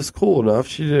was cool enough.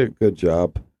 She did a good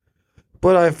job.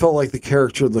 But I felt like the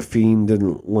character of the Fiend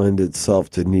didn't lend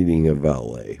itself to needing a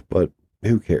valet. But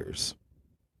who cares?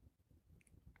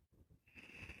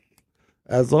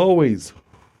 As always,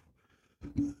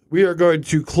 we are going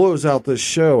to close out this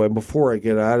show. And before I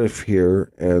get out of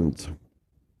here, and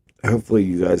hopefully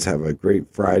you guys have a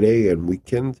great Friday and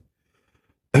weekend,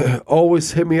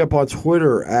 always hit me up on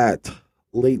Twitter at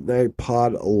Late Night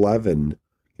Pod 11.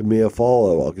 Give me a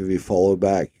follow. I'll give you a follow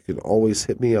back. You can always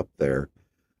hit me up there.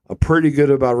 I'm pretty good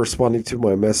about responding to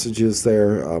my messages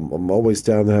there. I'm always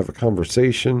down to have a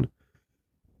conversation,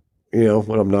 you know,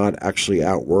 when I'm not actually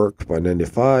at work by 9 to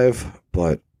 5,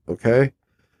 but okay.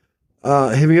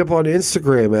 Hit me up on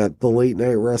Instagram at the Late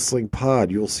Night Wrestling Pod.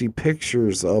 You'll see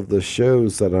pictures of the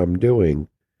shows that I'm doing.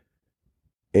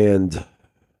 And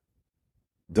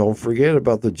don't forget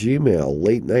about the Gmail,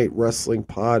 late night wrestling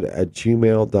pod at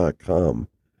gmail.com.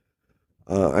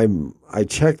 I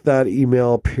check that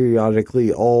email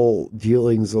periodically. All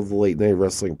dealings of the Late Night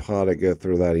Wrestling Pod, I go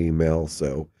through that email,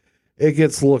 so it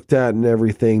gets looked at and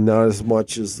everything. Not as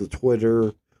much as the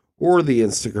Twitter or the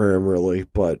Instagram, really,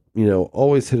 but you know,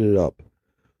 always hit it up.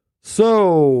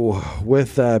 So,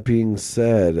 with that being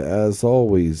said, as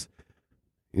always,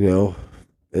 you know,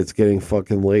 it's getting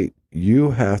fucking late.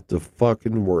 You have to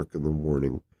fucking work in the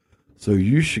morning, so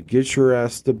you should get your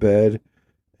ass to bed.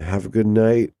 Have a good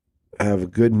night. Have a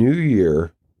good new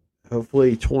year.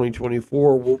 Hopefully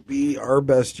 2024 will be our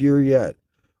best year yet.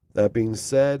 That being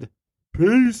said,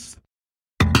 peace.